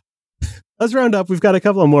 Yes. Let's round up. We've got a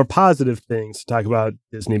couple of more positive things to talk about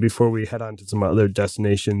Disney before we head on to some other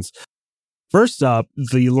destinations. First up,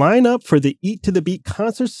 the lineup for the Eat to the Beat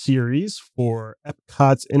concert series for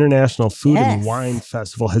Epcot's International Food and Wine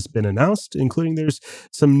Festival has been announced, including there's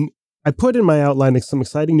some, I put in my outline some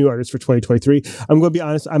exciting new artists for 2023. I'm going to be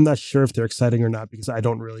honest, I'm not sure if they're exciting or not because I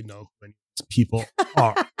don't really know who any of these people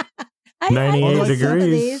are. 98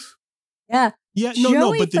 degrees. Yeah. Yeah,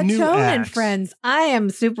 Joey but the Fatone new acts. and Friends. I am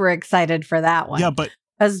super excited for that one. Yeah, but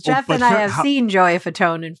because Jeff and I have seen Joey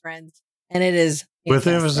Fatone and Friends, and it is with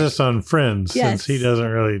emphasis on Friends, since he doesn't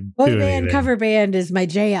really boy band cover band is my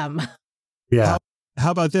jam. Yeah.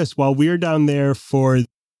 How about this? While we're down there for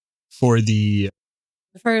the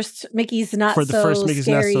first Mickey's Not Not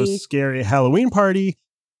So Scary Halloween party.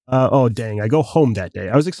 Oh dang! I go home that day.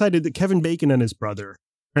 I was excited that Kevin Bacon and his brother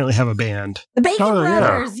apparently have a band. The Bacon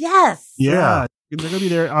Brothers, yes. Yeah. They're going to be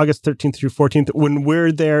there August 13th through 14th. When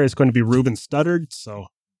we're there, it's going to be Ruben Studdard. So,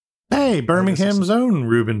 hey, Birmingham's own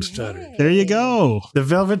Ruben Studdard. There you go. The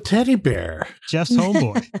Velvet Teddy Bear. Jeff's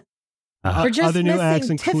homeboy. We're just other new acts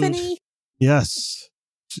Tiffany. include. Yes.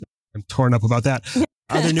 I'm torn up about that.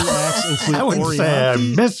 Other new acts include. I wouldn't say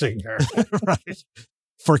I'm missing her. Right.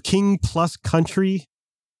 For King Plus Country.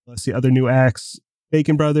 Let's see, other new acts.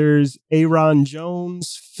 Bacon Brothers, Aaron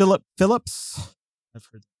Jones, Philip Phillips. I've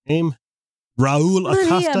heard the name. Raul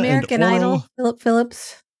Acosta American and Idol. Philip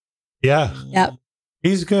Phillips. Yeah. Yep.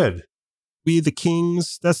 He's good. We the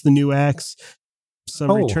Kings. That's the new acts.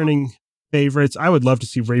 Some returning favorites. I would love to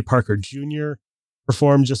see Ray Parker Jr.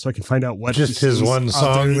 perform just so I can find out what just his one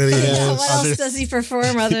song that he has. What else does he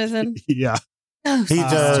perform other than? Yeah. He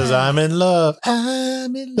does. I'm in love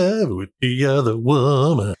with the other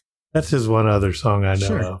woman. That's his one other song I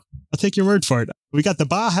know of. I'll take your word for it. We got the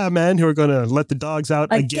Baja Men who are going to let the dogs out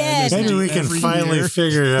again. Maybe we can finally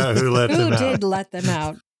figure out who let them out. Who did let them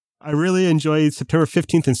out? I really enjoyed September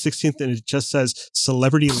 15th and 16th, and it just says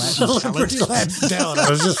Celebrity Latin Talent. Latin Talent. I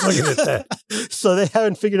was just looking at that. So they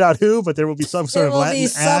haven't figured out who, but there will be some sort of Latin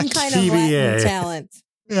act. Some kind of Latin talent.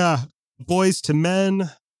 Yeah. Boys to Men,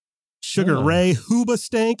 Sugar Ray, Hooba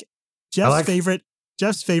Stank,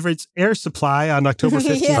 Jeff's favorites, Air Supply on October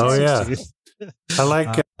 15th. Oh, yeah. I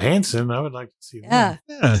like Hanson. I would like to see that.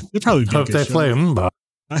 Yeah, they probably hope they play Mba.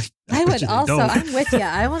 I would also. I'm with you.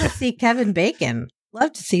 I want to see Kevin Bacon.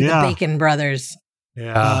 Love to see the Bacon Brothers.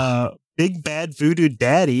 Yeah. Big Bad Voodoo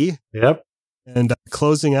Daddy. Yep. And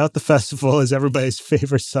closing out the festival is everybody's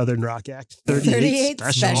favorite Southern rock act, 38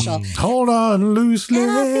 Special. Hold on loosely.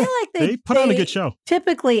 And I feel like They put on a good show.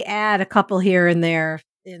 Typically add a couple here and there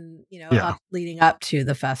in, Yeah. leading up to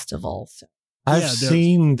the festival. So. I've Yeah,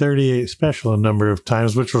 seen 38 Special a number of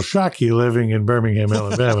times, which will shock you living in Birmingham,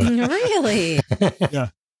 Alabama. Really?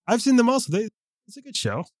 I've seen them also. It's a good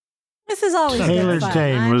show. This is always Taylor good fun.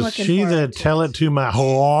 Dane, I'm was looking she forward the to tell it to my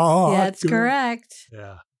heart? That's correct.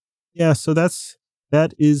 Yeah. Yeah, so that's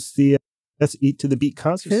Eat to the Beat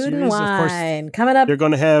concert Food series. and Of course, wine coming up they're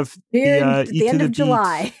going to have here the at the end of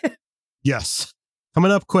July. Yes,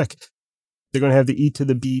 coming up quick. They're going to have the Eat to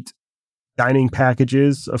the Beat dining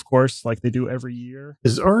packages, of course, like they do every year.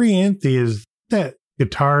 Is Oriente, is that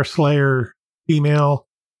Guitar Slayer female?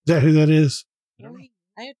 Is that who that is?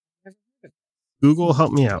 Google,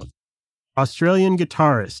 help me out. Australian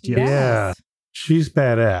guitarist. Yes. Yeah. She's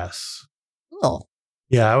badass. Cool.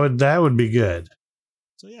 Yeah, that would be good.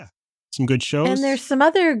 So yeah, some good shows. And there's some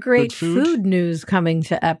other great food. food news coming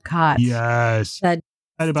to Epcot. Yes. That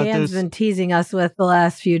Right about Dan's this. been teasing us with the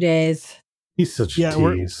last few days. He's such a Yeah,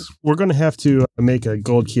 tease. we're going to have to make a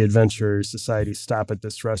Gold Key Adventure Society stop at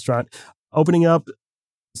this restaurant. Opening up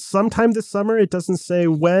sometime this summer. It doesn't say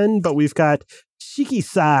when, but we've got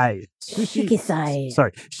Shikisai. Shikisai.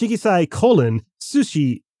 Sorry, Shikisai :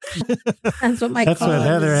 sushi. That's what my That's what column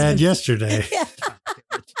Heather is. had yesterday. Yeah.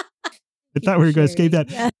 I thought we were going to escape that.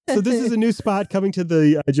 Yeah. So this is a new spot coming to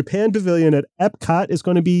the Japan Pavilion at Epcot. It's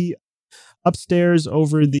going to be upstairs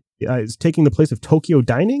over the, it's taking the place of Tokyo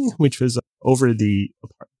Dining, which was over the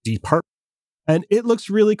department. And it looks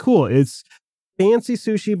really cool. It's fancy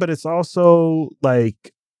sushi, but it's also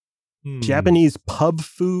like Japanese pub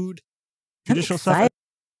food, I'm traditional stuff. excited.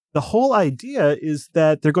 The whole idea is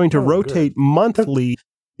that they're going to Oh, rotate monthly.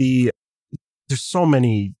 There's so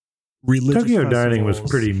many religious Tokyo Dining was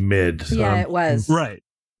festivals. pretty mid. So Yeah, it was. Right.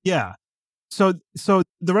 Yeah. So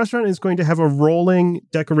the restaurant is going to have a rolling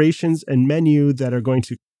decorations and menu that are going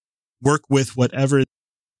to work with whatever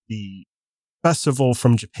the festival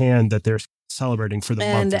from Japan that they're celebrating for the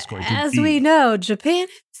month And is going to as be. we know, Japan has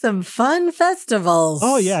some fun festivals.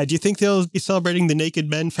 Oh yeah, do you think they'll be celebrating the Naked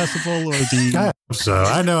Men Festival or I the hope so.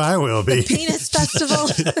 I know I will be. Penis Festival.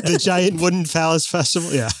 the Giant Wooden Phallus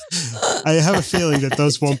Festival? Yeah, I have a feeling that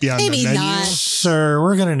those won't be on Maybe the menu. not. Sir,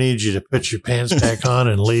 we're going to need you to put your pants back on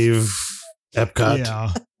and leave Epcot.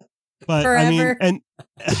 Yeah. But Forever. I mean,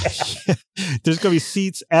 and there's going to be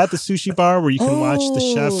seats at the sushi bar where you can watch the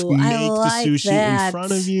chef Oh, I make like the sushi that. in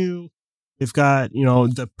front of you. They've got,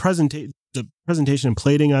 the presentation and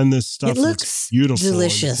plating on this stuff It looks beautiful. in the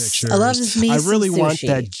delicious. I love pictures. me I some really want sushi.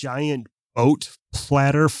 that giant boat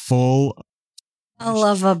platter full. I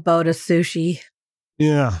love a boat of sushi.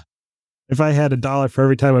 Yeah. If I had $1 for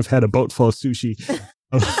every time I've had a boat full of sushi.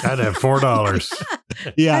 I'd have $4.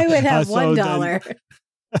 Yeah. I would have so then- $1.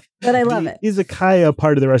 But I love the it. Izakaya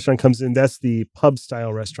part of the restaurant comes in. That's the pub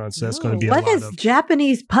style restaurant. So that's going to be a What lot is of.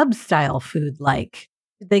 Japanese pub style food like?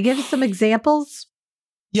 Did they give us some examples?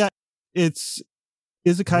 It's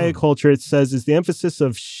izakaya culture. It says is the emphasis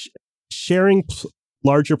of sharing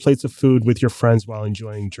larger plates of food with your friends while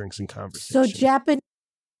enjoying drinks and So conversation. Japanese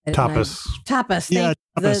Tapas. tapas. Yeah,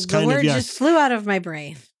 thank- tapas, the kind of, word yes. just flew out of my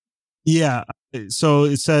brain. Yeah. So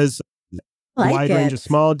it says I a like wide it. range of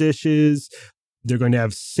small dishes. They're going to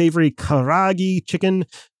have savory karagi chicken,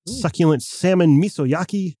 succulent salmon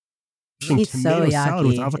misoyaki, and tomato salad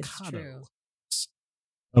with Misoyaki, it's avocado. true.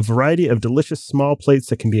 A variety of delicious small plates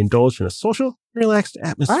that can be indulged in a social, relaxed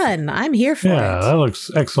atmosphere. Fun. I'm here for Yeah, it. that looks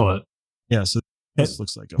excellent. Yeah, so this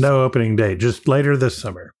looks like a No opening date, just later this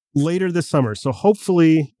summer. later this summer. So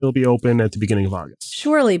hopefully it'll be open at the beginning of August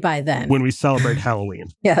Surely by then. when we celebrate Halloween.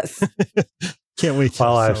 Yes. Can't wait to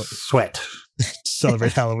While I sweat.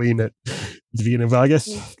 celebrate Halloween at the beginning of August.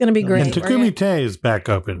 It's going to be great. And Takumi Te is back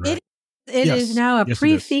open, right? It Yes. is now a Yes, it is.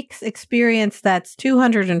 prefix experience that's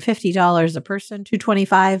 $250 a person,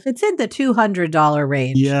 $225. It's in the $200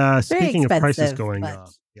 range. Yeah, Very speaking of prices expensive, going but- up.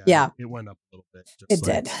 Yeah. It went up a little bit. just It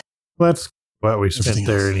like- did. That's what we spent Everything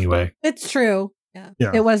there else. anyway. It's true. Yeah.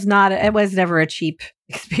 Yeah. It was never a cheap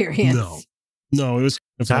experience. No, it was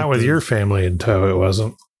Not with your family in tow, it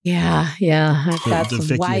wasn't. Yeah. I've got the some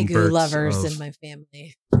Vicky and Wagyu Berts lovers of- in my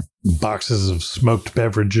family. Boxes of smoked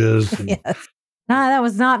beverages. and- Yes. That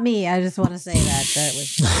was not me. I just want to say that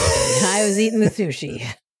was not me. I was eating the sushi.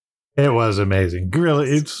 It was amazing. Really,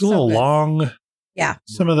 it's a So little good. long. Yeah.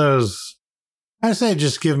 Some of those, I say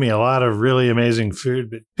just give me a lot of really amazing food,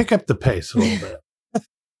 but pick up the pace a little bit.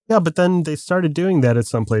 Yeah, but then they started doing that at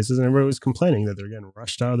some places, and everybody was complaining that they're getting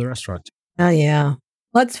rushed out of the restaurant. Oh yeah.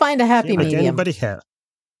 Let's find a happy Can't make medium. anybody happy.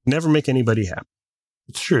 Never make anybody happy.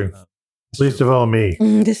 It's true. Least of all me.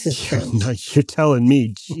 This is true. No, you're telling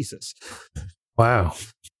me, Jesus. Wow.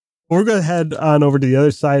 We're going to head on over to the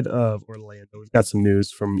other side of Orlando. We've got some news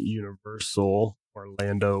from Universal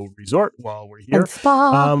Orlando Resort while we're here. And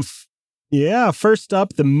spa. Yeah, first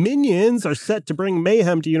up, the Minions are set to bring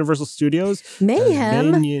mayhem to Universal Studios.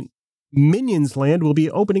 Mayhem. Minions Land will be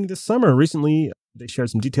opening this summer. Recently, they shared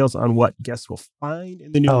some details on what guests will find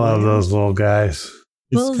in the new I love land. those little guys.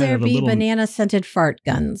 It's Will kind there of a be little- banana scented fart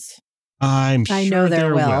guns? I'm sure I know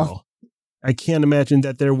there will. I can't imagine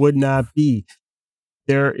that there would not be.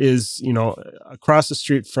 There is, across the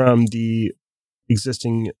street from the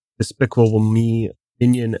existing Despicable Me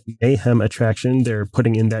Minion Mayhem attraction, they're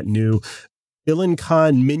putting in that new Villain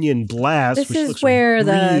Con Minion Blast. This which is looks where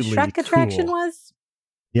the really Shrek attraction cool. was?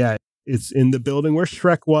 Yeah, it's in the building where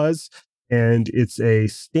Shrek was, and it's a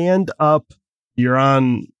stand-up. You're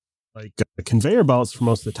on like conveyor belts for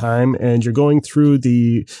most of the time, and you're going through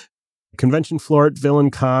the convention floor at Villain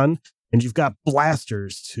Con, and you've got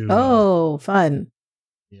blasters to. Oh, fun.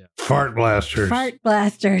 Fart blasters. Fart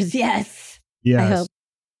blasters, yes. Yes. I hope.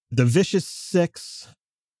 The Vicious Six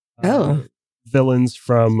Oh. villains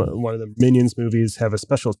from one of the Minions movies have a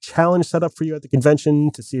special challenge set up for you at the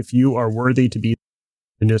convention to see if you are worthy to be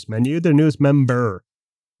the newest member.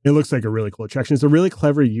 It looks like a really cool attraction. It's a really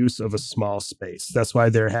clever use of a small space. That's why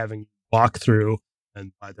they're having walk through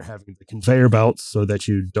and why they're having the conveyor belts so that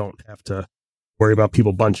you don't have to worry about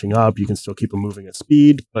people bunching up. You can still keep them moving at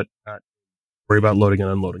speed, but not worry about loading and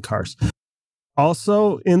unloading cars.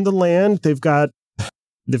 Also in the land, they've got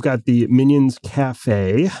the Minions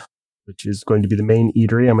Cafe, which is going to be the main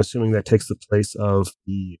eatery. I'm assuming that takes the place of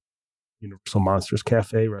the Universal Monsters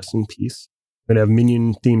Cafe. Rest in peace. We're going to have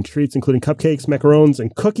Minion-themed treats, including cupcakes, macarons,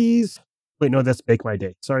 and cookies. Wait, no, that's Bake My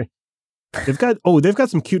Day. Sorry. They've got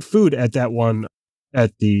some cute food at that one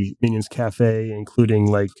at the Minions Cafe, including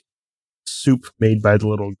like soup made by the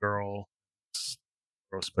little girl. It's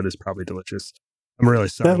gross, but it's probably delicious. I'm really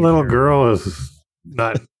sorry. That little girl is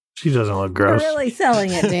not, she doesn't look We're gross. really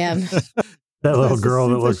selling it, Dan. That little That's the girl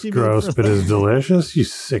that soup that looks she made gross for but is delicious. You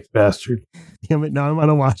sick bastard. Damn it, now I'm on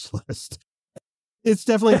a watch list. It's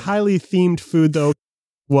definitely highly themed food, though.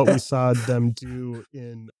 What we saw them do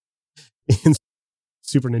in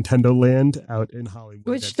Super Nintendo Land out in Hollywood.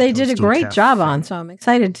 Which at they the did a Coastal great Cafe. job on, so I'm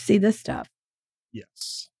excited to see this stuff.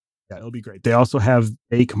 Yes. Yeah, it'll be great. They also have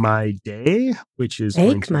Bake My Day, which is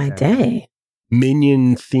going Bake to my have day.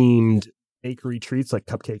 Minion-themed bakery treats like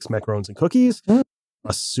cupcakes, macarons, and cookies, Mm.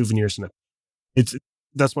 plus souvenirs. And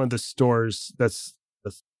that's one of the stores. That's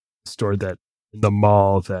the store that in the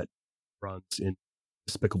mall that runs in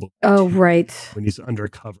Despicable Me Oh, 2 right. when he's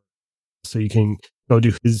undercover. So you can go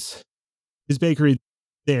do his bakery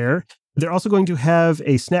there. They're also going to have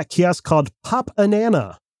a snack kiosk called Pop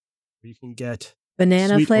Anana, where you can get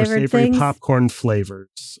Banana sweet or flavored savory things. popcorn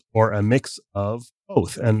flavors, or a mix of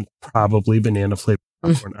both, and probably banana flavored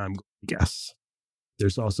popcorn, I'm going to guess.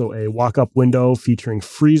 There's also a walk-up window featuring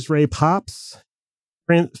Freeze Ray Pops,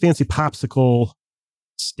 fancy popsicle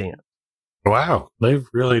stand. Wow. They've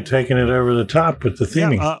really taken it over the top with the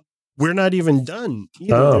theming. Yeah, we're not even done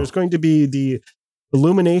either. Oh. There's going to be the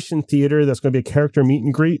Illumination Theater. That's going to be a character meet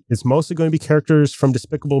and greet. It's mostly going to be characters from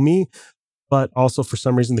Despicable Me, but also for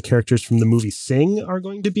some reason the characters from the movie Sing are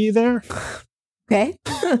going to be there. Okay.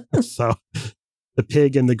 So the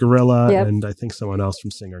pig and the gorilla, Yep. and I think someone else from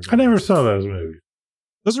Sing are I going. never saw those movies.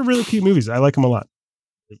 Those are really cute movies. I like them a lot.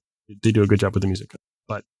 They do a good job with the music,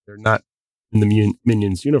 but they're not in the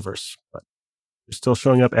Minions universe, but they're still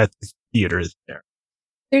showing up at the theater there.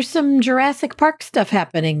 There's some Jurassic Park stuff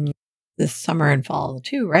happening this summer and fall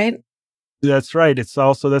too, right? That's right. That's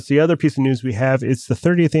the other piece of news we have. It's the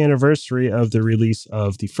 30th anniversary of the release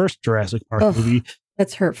of the first Jurassic Park Ugh. movie.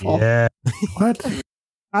 That's hurtful. Yeah. What?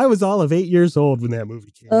 I was all of 8 years old when that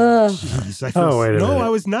movie came out. Ugh. Jeez, I feel Oh, wait a no, minute. I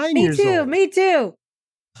was 9 Me years too. old. Me too.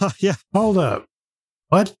 Yeah. Hold up.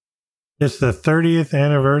 What? It's the 30th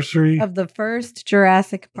anniversary? Of the first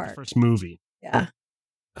Jurassic The Park. first movie. Yeah.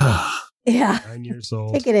 well, Yeah. 9 years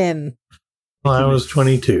old. Take it in. I was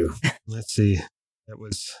 22. Let's see. That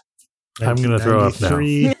was I'm going to throw up now.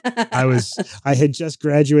 1993. I had just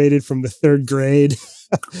graduated from the third grade.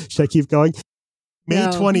 Should I keep going? May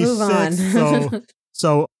No, move on. 26th.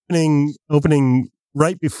 So opening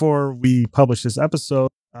right before we publish this episode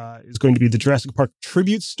is going to be the Jurassic Park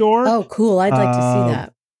Tribute Store. Oh, cool. I'd like to see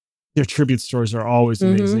that. Their tribute stores are always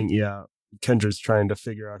Mhm. amazing. Yeah. Kendra's trying to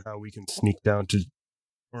figure out how we can sneak down to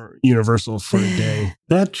Universal for a day.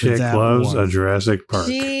 That chick That loves one. a Jurassic Park.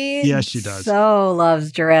 Yes, she does. So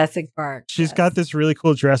loves Jurassic Park. She's Yes. got this really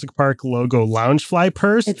cool Jurassic Park logo Loungefly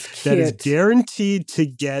purse It's that is cute. guaranteed to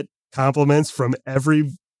get compliments from every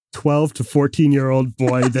 12 to 14-year-old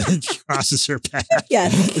boy that crosses her path.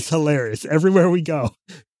 Yes. It's hilarious. Everywhere we go,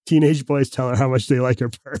 teenage boys tell her how much they like her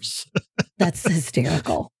purse. That's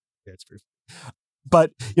hysterical. Yeah, it's pretty funny.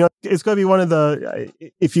 But, it's going to be one of the,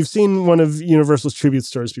 if you've seen one of Universal's tribute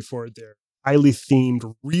stores before, they're highly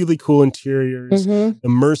themed, really cool interiors,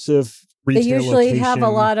 immersive retail They usually location. have a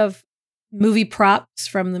lot of movie props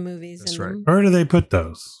from the movies. That's in right. them. Where do they put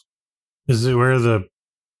those? Is it where the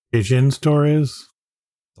Beijing store is?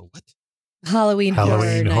 The what? Halloween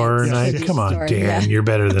Horror Nights. Night? Yes. Come on, Store, Dan. yeah. You're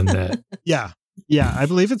better than that. Yeah. Yeah. I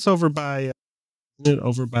believe it's over by,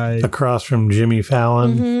 Across from Jimmy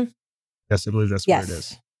Fallon. Mhm. yes, I believe that's Yes. where it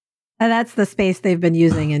is. And that's the space they've been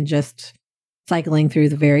using and just cycling through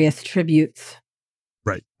the various tributes.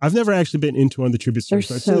 Right. I've never actually been into one of the tribute stores.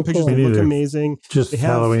 They're I've seen the so pictures. cool. They Me look neither. amazing. Just They have-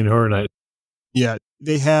 Halloween Horror Night. Yeah.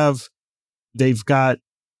 They've got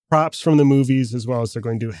props from the movies, as well as they're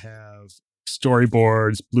going to have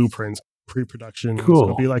storyboards, blueprints, pre-production. Cool.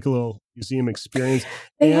 It'll be like a little museum experience.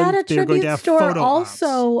 They And had a they're going to tribute have store photo ops.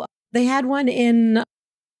 also. They had one in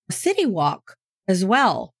City Walk as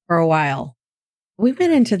well for a while. We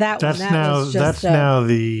went into that That's one. That was just now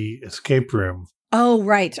the escape room. Oh,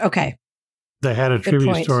 right. Okay. They had a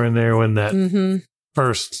tribute point. store in there when that Hmm.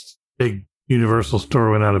 first big Universal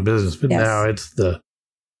store went out of business, but Yes. now it's the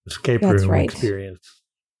escape That's room right. experience.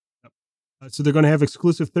 So they're going to have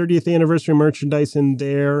exclusive 30th anniversary merchandise in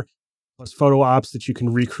there, plus photo ops that you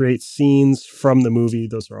can recreate scenes from the movie.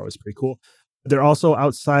 Those are always pretty cool. They're also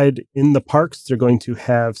outside in the parks. They're going to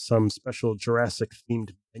have some special Jurassic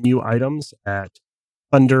themed menu items at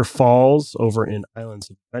Thunder Falls over in Islands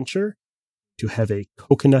of Adventure. To have a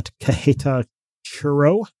coconut cajeta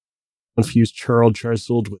churro, infused churro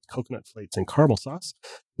drizzled with coconut flakes and caramel sauce,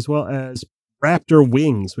 as well as Raptor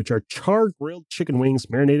wings, which are char-grilled chicken wings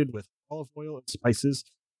marinated with olive oil and spices,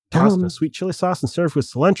 tossed in a sweet chili sauce and served with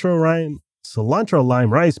cilantro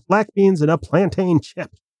lime rice, black beans, and a plantain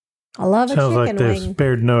chip. I love a Sounds like chicken they've wing.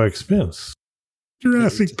 spared no expense.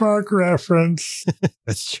 Jurassic Park reference.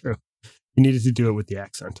 That's true. You needed to do it with the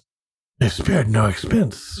accent. They've spared no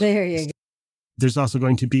expense. There you go. There's also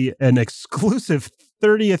going to be an exclusive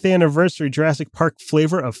 30th anniversary Jurassic Park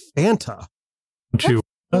flavor of Fanta. Don't you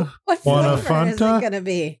What Want a flavor is it Fanta? going to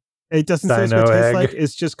be? It doesn't say what it Dino tastes egg. like.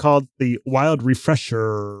 It's just called the Wild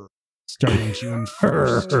Refresher, starting June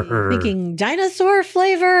 1st. Thinking dinosaur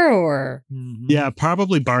flavor or Yeah,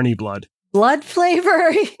 probably Barney blood. blood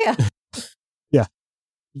flavor? Yeah.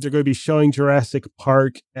 They're going to be showing Jurassic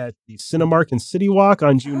Park at the Cinemark and City Walk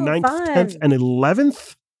on June 9th, fun. 10th, and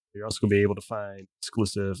 11th. You're also going to be able to find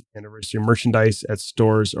exclusive anniversary merchandise at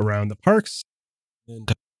stores around the parks. And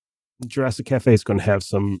Jurassic Cafe is going to have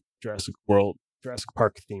some Jurassic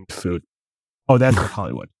Park themed food. Oh, that's at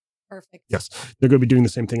Hollywood. Perfect. Yes. They're going to be doing the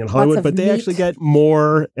same thing in Hollywood, of but they meat. actually get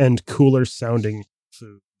more and cooler sounding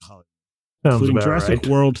food in Hollywood, Sounds including about Jurassic right.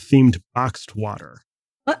 World themed boxed water.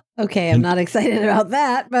 Okay, I'm not excited about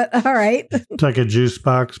that, but all right. It's like a juice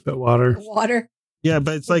box, but water. Water. Yeah,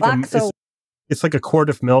 but it's like Boxo. it's like a quart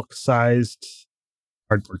of milk sized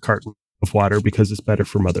cardboard carton of water because it's better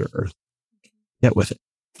for Mother Earth. Get with it.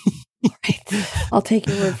 Right. I'll take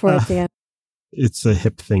your word for it, Dan. It's a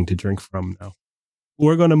hip thing to drink from now.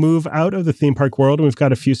 We're going to move out of the theme park world, and we've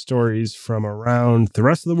got a few stories from around the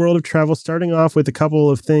rest of the world of travel, starting off with a couple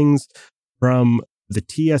of things from the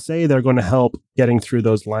TSA. They're going to help getting through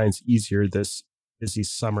those lines easier this busy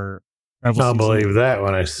summer travel I'll season. believe that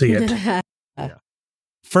when I see it.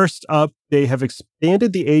 First up, they have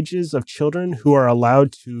expanded the ages of children who are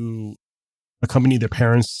allowed to accompany their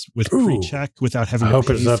parents with Ooh. pre-check without having I to hope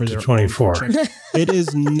pay it's up for to their own 24. pre-check. It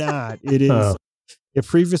is not. It is. Oh. It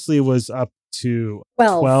previously was up to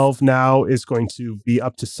 12. 12. Now is going to be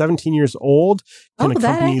up to 17 years old. Oh, Can that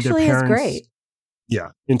accompany their actually is parents, great. Yeah,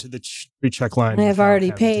 into the pre-check line. I have without already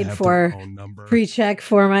having to paid have for their own number. Pre-check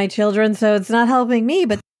for my children, so it's not helping me,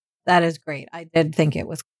 but that is great. I did think it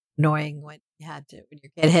was annoying when your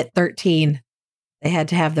kid hit 13, they had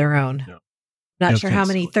to have their own. Yeah. Not Yeah, sure how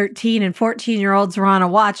many absolutely. 13 and 14-year-olds were on a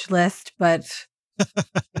watch list, but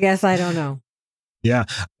I guess I don't know. Yeah,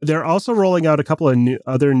 they're also rolling out a couple of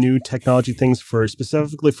other new technology things for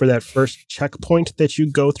specifically for that first checkpoint that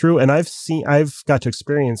you go through. And I've got to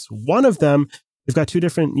experience one of them. They've got two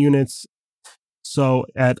different units. So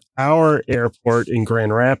at our airport in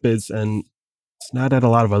Grand Rapids, and it's not at a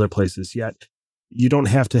lot of other places yet, you don't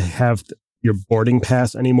have to have your boarding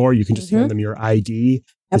pass anymore. You can just hand them your ID,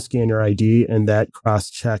 to scan your ID, and that cross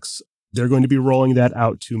checks. They're going to be rolling that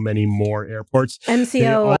out to many more airports.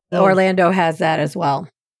 MCO Orlando has that as well.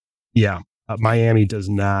 Yeah, Miami does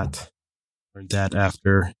not. Learned that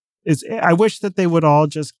after. I wish that they would all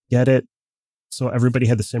just get it so everybody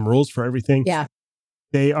had the same rules for everything. Yeah.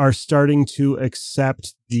 They are starting to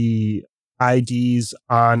accept the IDs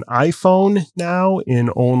on iPhone now in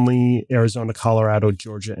only Arizona, Colorado,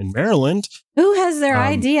 Georgia, and Maryland. Who has their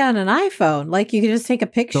ID on an iPhone? Like you can just take a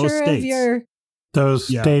picture of your... Those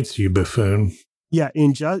states, you buffoon. Yeah,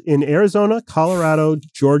 in Arizona, Colorado,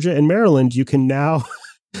 Georgia, and Maryland, you can now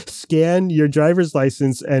scan your driver's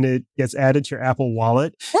license and it gets added to your Apple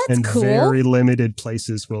Wallet. That's and cool. Very limited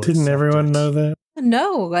places will. Didn't everyone know that?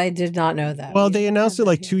 No, I did not know that. Well, they announced it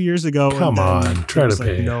like 2 years ago. Come on, try to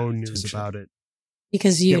pay no news about it.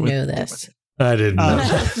 Because you knew this. I didn't know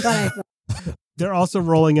that. They're also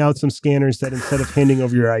rolling out some scanners that instead of handing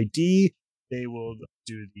over your ID, they will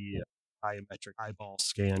do the biometric eyeball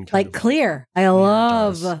scan. Like Clear. I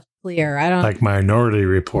love Clear. I don't like Minority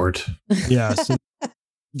Report. Yeah, so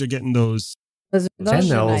they're getting those. Those And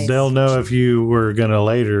are nice. they'll know if you were going to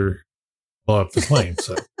later blow up the plane.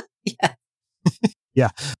 So Yeah.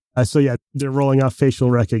 They're rolling out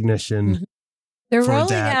facial recognition. Mhm. They're for rolling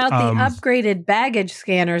that. out the upgraded baggage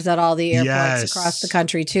scanners at all the airports across the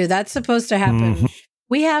country too. That's supposed to happen. Mhm.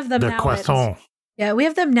 We have them the now. croissant. We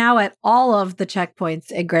have them now at all of the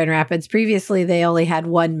checkpoints in Grand Rapids. Previously, they only had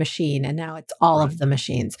one machine, and now it's all of the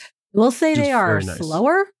machines. We'll say Just they are very nice.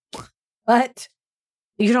 slower, but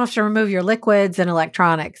you don't have to remove your liquids and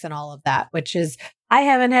electronics and all of that, which is I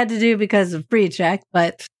haven't had to do because of pre-check,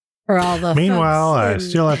 but for all the Meanwhile, I folks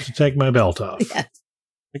still have to take my belt off. Yes.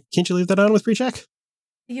 Can't you leave that on with pre-check?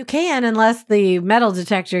 You can, unless the metal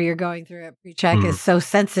detector you're going through at pre-check is so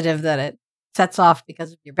sensitive that it sets off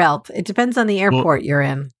because of your belt. It depends on the airport you're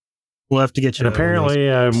in. We'll have to get you. And apparently,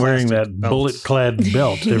 I'm wearing that belts. bullet-clad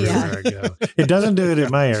belt everywhere I go. It doesn't do it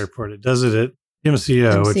at my airport. It does it at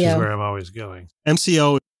MCO, which is where I'm always going.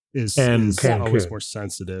 MCO is always Cancun. more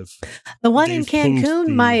sensitive. The one in They've pinged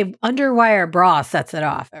Cancun, my underwire bra sets it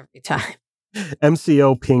off every time.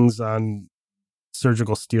 MCO pings on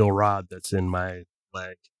surgical steel rod that's in my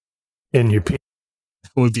leg. In your It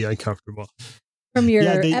would be uncomfortable. From your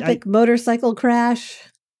epic motorcycle crash?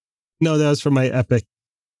 No, that was from my epic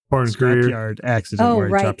scrapyard accident where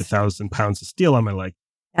I dropped 1,000 pounds of steel on my leg.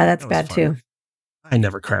 Yeah, that's That was bad fun. too. I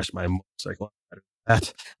never crashed my motorcycle.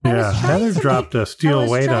 That. Yeah, Heather dropped a steel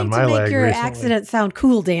weight on my leg Make your recently. accident sound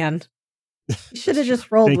cool, Dan. You should have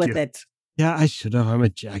just rolled Thank with you. it. Yeah, I should have. I'm a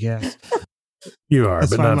jackass. You are,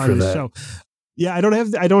 That's but why I'm not on for this that. show. Yeah, I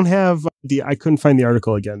don't have I couldn't find the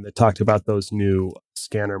article again that talked about those new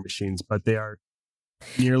scanner machines, but they are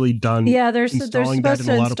nearly done. Yeah, they're installing that supposed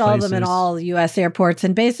in to a lot of install them in places. all U.S. airports.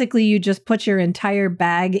 And basically, you just put your entire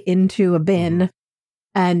bag into a bin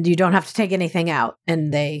and you don't have to take anything out.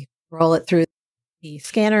 And they roll it through the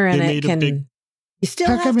scanner and They it made a can... big- you still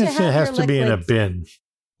How have come to it have has your to be in a liquids. bin?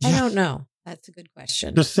 I don't know. That's a good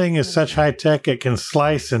question. This thing is such high tech; it can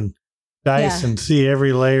slice and dice Yeah. and see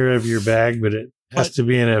every layer of your bag, but it has to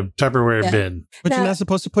be in a Tupperware bin. But you're not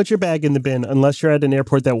supposed to put your bag in the bin unless you're at an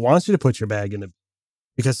airport that wants you to put your bag in the bin.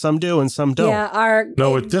 Because some do and some don't. Yeah,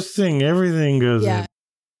 No, with this thing, everything goes yeah.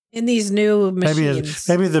 In these new machines.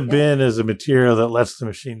 Maybe the bin is a material that lets the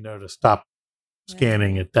machine know to stop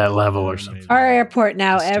scanning at that level or something. Our airport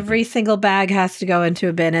now, every single bag has to go into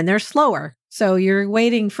a bin and they're slower. So you're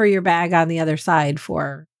waiting for your bag on the other side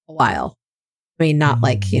for a while. I mean, not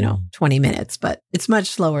like, 20 minutes, but it's much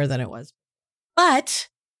slower than it was. But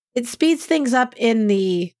it speeds things up in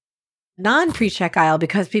the non-pre-check aisle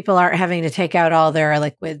because people aren't having to take out all their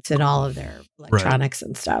liquids and all of their electronics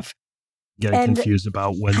and stuff. Getting And confused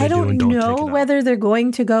about when I they do and don't don't take know it out. whether they're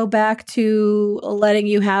going to go back to letting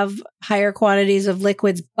you have higher quantities of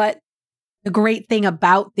liquids, but the great thing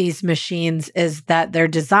about these machines is that they're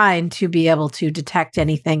designed to be able to detect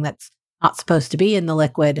anything that's not supposed to be in the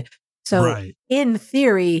liquid. So Right. in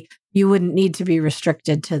theory, you wouldn't need to be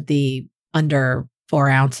restricted to the under 4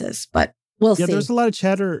 ounces, but we'll see. There's a lot of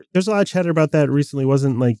chatter. There's a lot of chatter about that recently.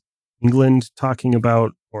 Wasn't like England talking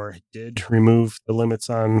about or did remove the limits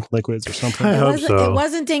on liquids or something? I hope so. It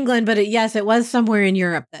wasn't England, but yes, it was somewhere in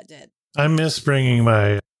Europe that did. I miss bringing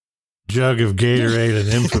my jug of Gatorade and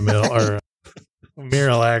Infamil or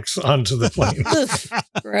Miralax onto the plane.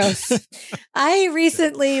 Gross. I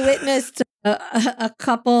recently witnessed a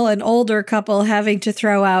couple, an older couple, having to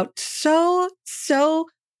throw out so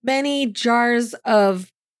many jars of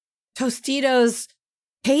Tostitos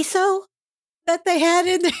queso that they had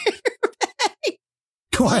in their bag.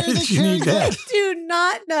 Why did you need that? I do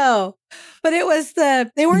not know. But it was they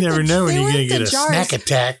weren't You never know when they you're going weren't to get the a jars. snack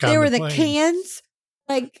attack on They were the the plane. cans.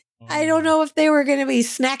 Like, I don't know if they were going to be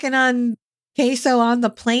snacking on queso on the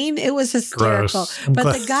plane. It was hysterical. Gross. I'm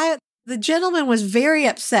But glad- the gentleman was very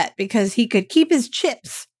upset because he could keep his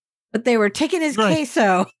chips, but they were taking his Right.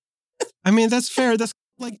 queso. I mean, that's fair. That's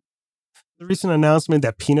like the recent announcement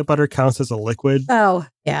that peanut butter counts as a liquid. Oh,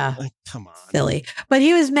 yeah. Like, come on. Silly. But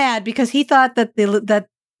he was mad because he thought that that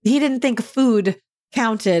he didn't think food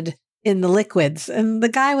counted in the liquids. And the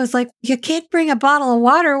guy was like, you can't bring a bottle of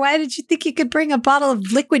water. Why did you think you could bring a bottle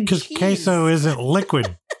of liquid Because cheese? queso isn't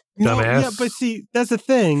liquid, dumbass. Yeah, but see, that's the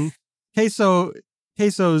thing.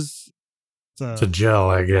 Queso's It's a gel,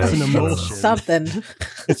 I guess. It's an emulsion. Something.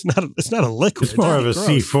 It's not a liquid. It's more of a Gross.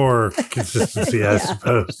 C4 consistency, I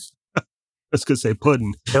suppose. I was going to say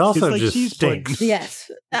pudding. It also It's like just cheese pudding. stinks.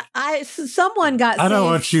 Yes. Someone got I don't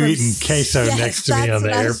saved want you from eating queso Yes, next to me that's on the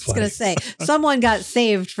what I was airplane. going to say. Someone got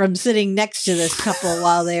saved from sitting next to this couple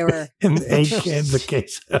while they were And 8 cans of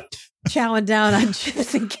queso. chowing down on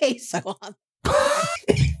chips and queso. On.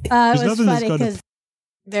 It was nothing that's funny gonna- because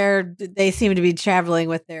they seem to be traveling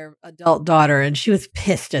with their adult daughter, and she was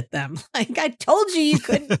pissed at them. Like, I told you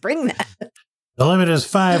couldn't bring that. The limit is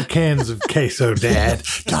 5 cans of queso, Dad.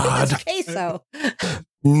 God. It's queso.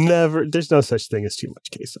 Never. There's no such thing as too much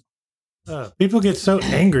queso. People get so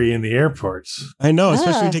angry in the airports. I know,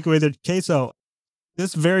 especially when Ah. you take away the queso.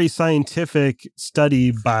 This very scientific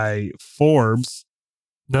study by Forbes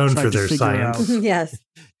Known Tried for to their figure science. out- Yes.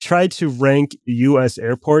 tried to rank U.S.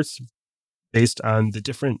 airports based on the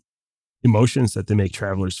different emotions that they make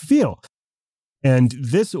travelers feel. And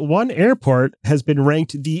this one airport has been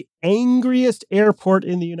ranked the angriest airport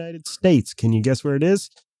in the United States. Can you guess where it is?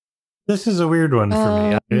 This is a weird one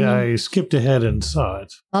for me. I skipped ahead and saw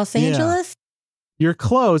it. Los Yeah. Angeles? You're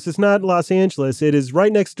close. It's not Los Angeles. It is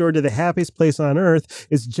right next door to the happiest place on earth.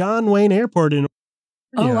 It's John Wayne Airport in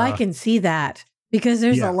Oh, Yeah. I can see that. Because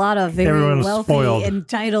there's Yeah. a lot of very Everyone's wealthy, spoiled.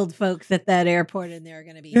 entitled folks at that airport, and they're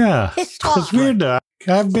going to be Yeah. pissed off. It's weird though.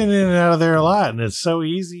 I've been in and out of there a lot, and it's so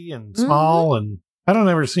easy and small, and I don't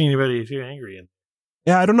ever see anybody too angry.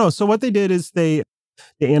 Yeah, I don't know. So what they did is they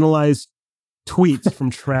analyzed tweets from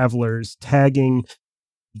travelers tagging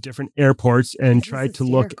different airports and This is tried to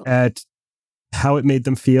look hysterical. at how it made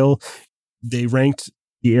them feel. They ranked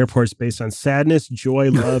the airports based on sadness, joy,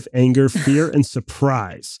 love, anger, fear, and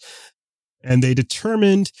surprise. And they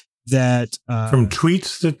determined that From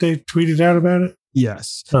tweets that they tweeted out about it?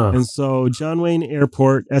 yes. Huh. And so John Wayne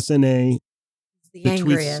Airport, SNA, the the tweets-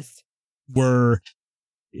 angriest.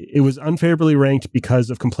 it was unfavorably ranked because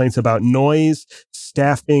of complaints about noise,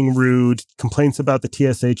 staff being rude, complaints about the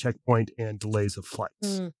TSA checkpoint, and delays of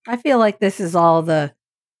flights. I feel like this is all the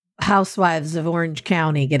housewives of Orange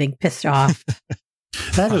County getting pissed off.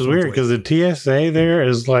 That is weird because the TSA there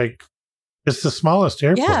is like, it's the smallest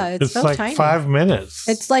airport. Yeah, it's so like tiny. 5 minutes.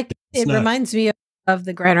 It's like, It's it not- reminds me of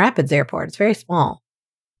the Grand Rapids airport. It's very small.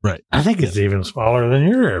 I think it's even smaller than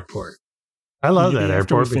your airport. I love Maybe that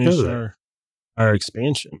after we airport finish because of that. our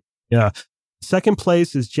expansion. Yeah. Second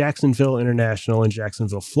place is Jacksonville International in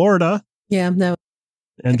Jacksonville, Florida. Yeah, no.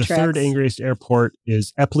 And the That third tracks. angriest airport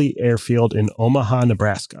is Epley Airfield in Omaha,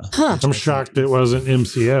 Nebraska. Huh. I'm shocked it wasn't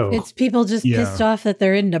MCO. It's people just Yeah. pissed off that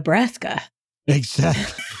they're in Nebraska.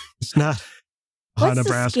 Exactly. It's not What's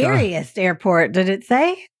Nebraska. the scariest airport? Did it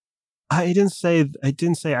say? I didn't say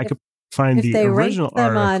I could find if the they ranked original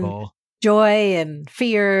them on- article. Joy and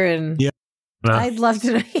fear and Yeah. No. I'd love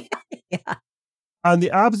to know. Yeah. On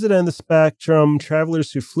the opposite end of the spectrum,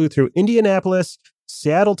 travelers who flew through Indianapolis,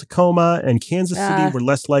 Seattle, Tacoma, and Kansas City were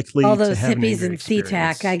less likely All to those have an hippies angry and experience.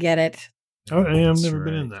 SeaTac. I get it. Oh, yeah, I've That's never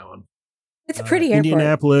been right. in that one. It's a pretty airport.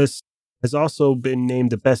 Indianapolis has also been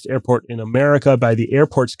named the best airport in America by the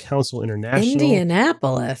Airports Council International.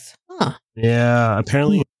 Indianapolis. Huh. Yeah,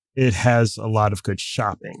 apparently it has a lot of good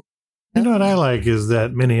shopping. You know what I like is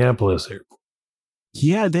that Minneapolis airport.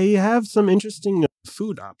 Yeah, they have some interesting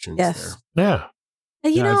food options Yes. there. Yeah.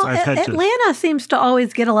 You Yeah, know, I've had to- Atlanta seems to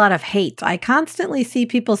always get a lot of hate. I constantly see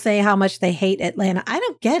people say how much they hate Atlanta. I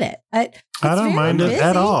don't get it. I It's don't very mind it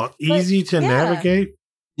at busy, all. but Easy to yeah. navigate.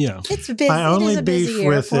 Yeah. It's busy. My It is only a busy beef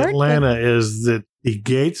with airport, but- Atlanta is that the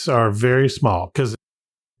gates are very small because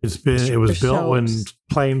it was They're built so- when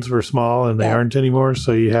planes were small and they Yeah. aren't anymore.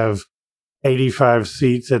 So you have 85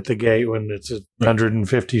 seats at the gate when it's a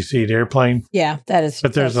 150 seat airplane. Yeah, that is.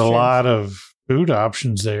 But there's that's a true. lot of food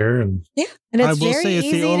options there, and And I it's will very say it's the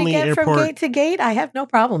easy to only get from airport- gate to gate. I have no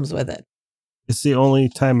problems with it. It's the only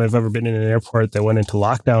time I've ever been in an airport that went into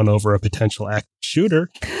lockdown over a potential active shooter.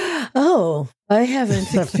 Oh, I haven't.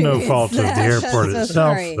 that's no experienced fault of the that. airport I'm so itself,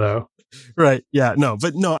 sorry. though. Right. Yeah. No,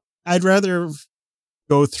 but no, I'd rather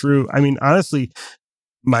go through. I mean, honestly,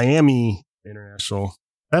 Miami International.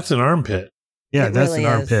 That's an armpit Yeah, It that's really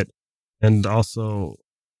an is. armpit. And also,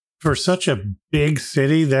 for such a big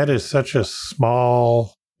city. That is such a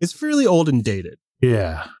small. it's fairly old and dated.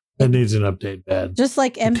 Yeah, It needs an update bad. Just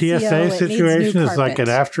like MCO, The TSA it needs new situation is like an carpet.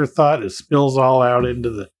 afterthought. It spills all out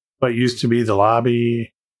into what used to be the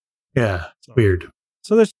lobby. Yeah, weird.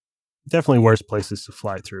 So there's definitely worse places to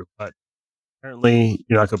fly through, but apparently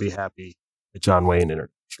you're not going to be happy at John Wayne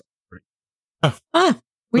International.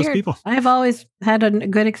 Those Weird. people. I've always had a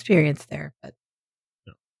good experience there, but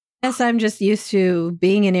Yeah. I guess I'm just used to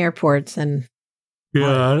being in airports and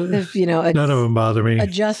Yeah, if, you know, none of them bother me.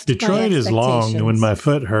 adjust. my Detroit is long. When expectations. my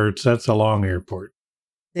foot hurts, that's a long airport.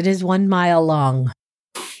 It is 1 mile long.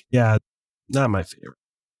 Yeah, not my favorite.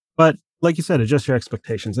 But like you said, adjust your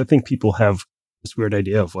expectations. I think people have this weird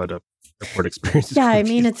idea of what a airport experience is. Yeah, gonna I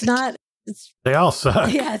mean, be it's like. not. It's They all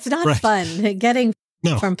suck. yeah, it's not Right. fun. Getting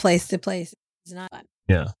No. from place to place is not fun.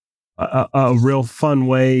 A real fun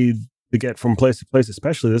way to get from place to place,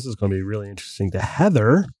 especially this is going to be really interesting to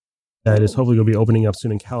Heather. That is hopefully going to be opening up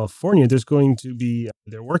soon in California.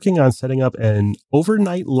 They're working on setting up an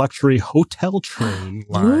overnight luxury hotel train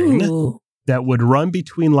line Ooh. that would run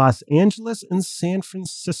between Los Angeles and San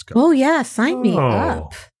Francisco. Oh yeah, sign me Oh.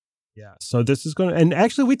 up. Yeah. So this is going to, and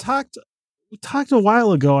actually we talked a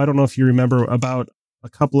while ago. I don't know if you remember about a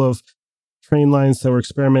couple of train lines that were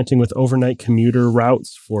experimenting with overnight commuter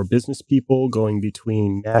routes for business people going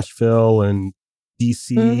between Nashville and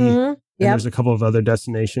DC. Mhm. And Yep. there's a couple of other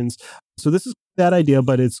destinations. So this is that idea,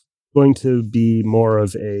 but it's going to be more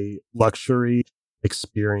of a luxury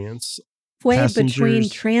experience. Way passengers- between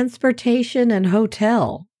transportation and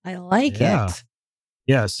hotel. I like Yeah. it.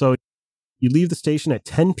 Yeah. So you leave the station at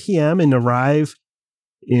 10 p.m. and arrive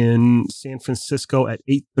in San Francisco at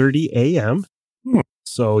 8:30 a.m.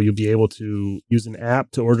 So you'll be able to use an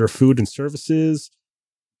app to order food and services.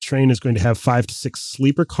 Train is going to have 5 to 6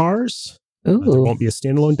 sleeper cars. There Ooh, won't be a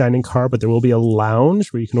standalone dining car, but there will be a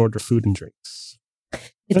lounge where you can order food and drinks. it's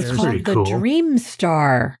That's pretty called the cool. Dream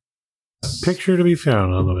Star. Picture to be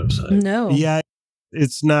found on the website. No. Yeah,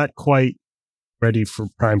 it's not quite ready for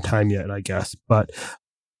prime time yet, I guess, but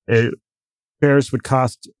fares would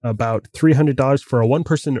cost about $300 for a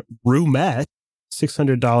one-person roomette,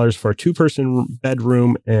 $600 for a two-person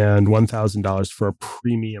bedroom, and $1,000 for a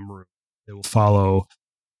premium room. It will follow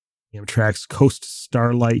Amtrak's Coast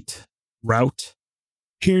Starlight route.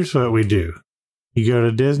 Here's what we do. You go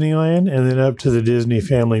to Disneyland and then up to the Disney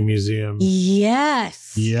Family Museum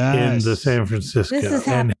Yes. Yes. in the San Francisco This is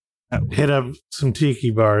and hit up some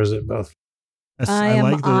tiki bars at both. Yes, I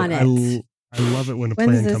am on it. I love it when a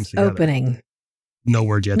When's plan this comes together. opening? No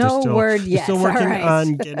word yet. No word They're yet. still working All right.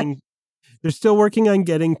 on getting. They're still working on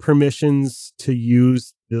getting permissions to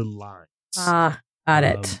use the lines. Got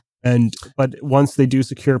it. But once they do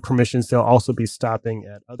secure permissions, they'll also be stopping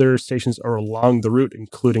at other stations along the route,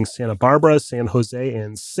 including Santa Barbara, San Jose,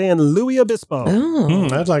 and San Luis Obispo. Oh.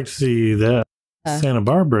 I'd like to see that Santa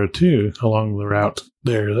Barbara too along the route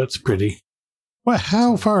there. That's pretty. Well,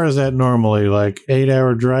 how far is that normally? Like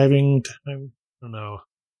 8-hour driving time? I don't know.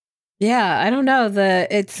 Yeah, I don't know.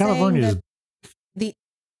 It's California is saying that the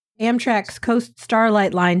Amtrak's Coast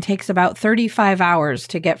Starlight line takes about 35 hours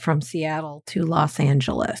to get from Seattle to Los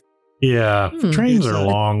Angeles. yeah. Trains It's are a-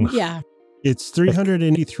 long. Yeah. It's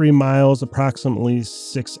 383 miles, approximately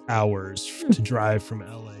 6 hours to drive from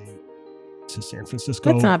LA to San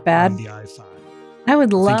Francisco. That's not bad. On the I-5. I would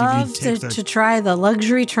if you love take to try the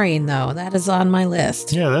luxury train, though. That is on my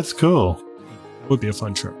list. Yeah, that's cool. That would be a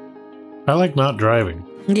fun trip. I like not driving.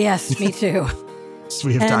 Yes, me too. So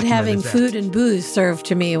we have And documented having that. food and booze served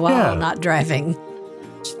to me while Yeah. not driving.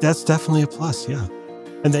 That's definitely a plus, yeah.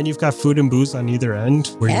 And then you've got food and booze on either end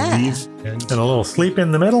where Yeah. you leave and And a little sleep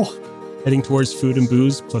in the middle. heading towards food and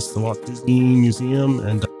booze, plus the Walt Disney Museum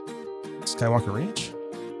and Skywalker Ranch.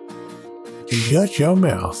 Shut your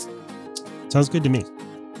mouth. Sounds good to me.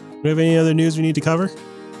 Do we have any other news we need to cover?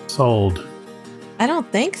 Sold. I don't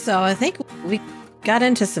think so. I think we got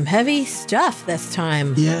into some heavy stuff this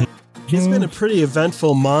time. Yeah. It's been a pretty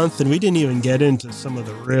eventful month, and we didn't even get into some of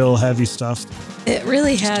the real heavy stuff. It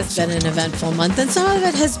really has been an eventful month, and some of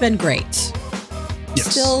it has been great.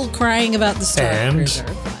 Yes. Still crying about the Star And Cruiser.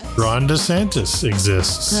 but- Ron DeSantis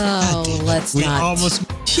exists. Oh, damn it. let's We not. almost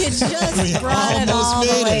You just we brought it almost all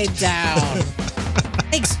the made way it. down.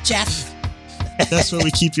 Thanks, Jeff. That's what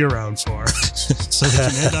we keep you around for. So we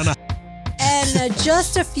can end on a And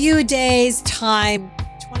just a few days' time,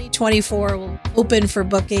 2024 will open for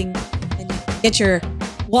booking, and you can get your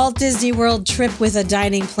Walt Disney World trip with a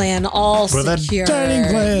dining plan all With a secure. dining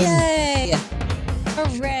plan. Yay!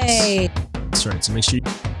 Hooray! That's right. So make sure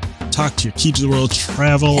you talk to your Key to the World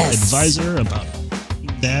travel Yes. advisor about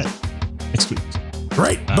that next week.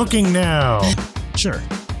 Right. Booking now. Sure.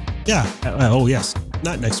 Yeah. Oh, yes.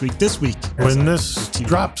 Not next week. This week. When this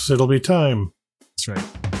drops, it'll be time. That's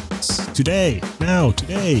right. today.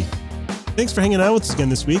 Thanks for hanging out with us again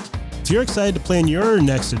this week. If you're excited to plan your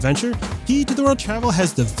next adventure, Key to the World Travel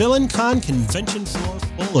has the VillainCon convention floor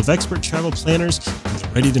full of expert travel planners and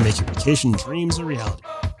they're ready to make your vacation dreams a reality.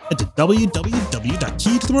 Head to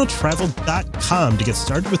www.keytotheworldtravel.com to get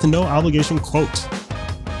started with a no-obligation quote.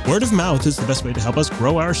 Word of mouth is the best way to help us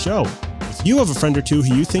grow our show. If you have a friend or two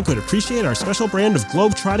who you think would appreciate our special brand of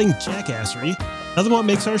globe-trotting jackassery, tell them what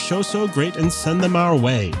makes our show so great and send them our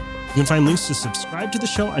way. You can find links to subscribe to the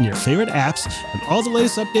show on your favorite apps and all the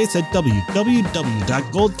latest updates at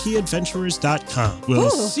www.goldkeyadventurers.com. We'll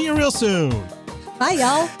see you real soon. Bye,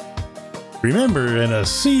 y'all. Remember, in a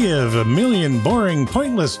sea of a million boring,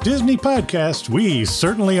 pointless Disney podcasts, we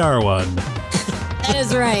certainly are one. That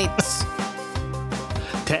is right.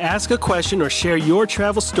 To ask a question or share your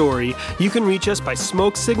travel story, you can reach us by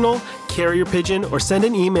smoke signal, carrier pigeon, or send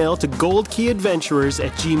an email to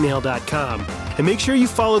goldkeyadventurers@gmail.com. And make sure you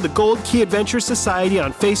follow the Gold Key Adventure Society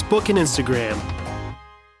on Facebook and Instagram.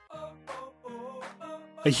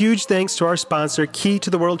 A huge thanks to our sponsor, Key to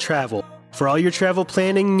the World Travel. For all your travel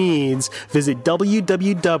planning needs, visit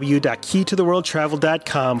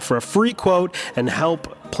www.keytotheworldtravel.com for a free quote and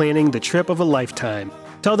help planning the trip of a lifetime.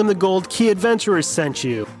 Tell them the Gold Key Adventurers sent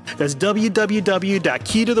you. That's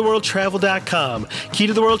www.keytotheworldtravel.com. Key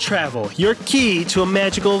to the World Travel, your key to a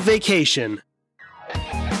magical vacation.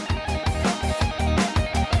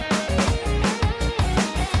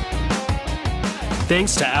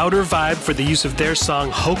 Thanks to Outer Vibe for the use of their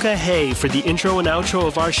song Hoka Hey for the intro and outro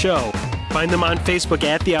of our show. Find them on Facebook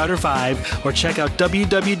at The Outer Vibe or check out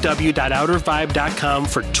www.outervibe.com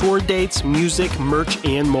for tour dates, music, merch,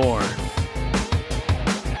 and more.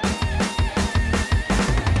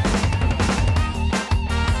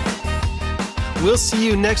 We'll see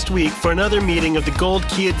you next week for another meeting of the Gold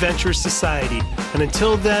Key Adventure Society. And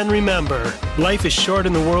until then, remember, life is short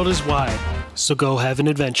and the world is wide, so go have an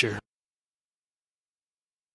adventure.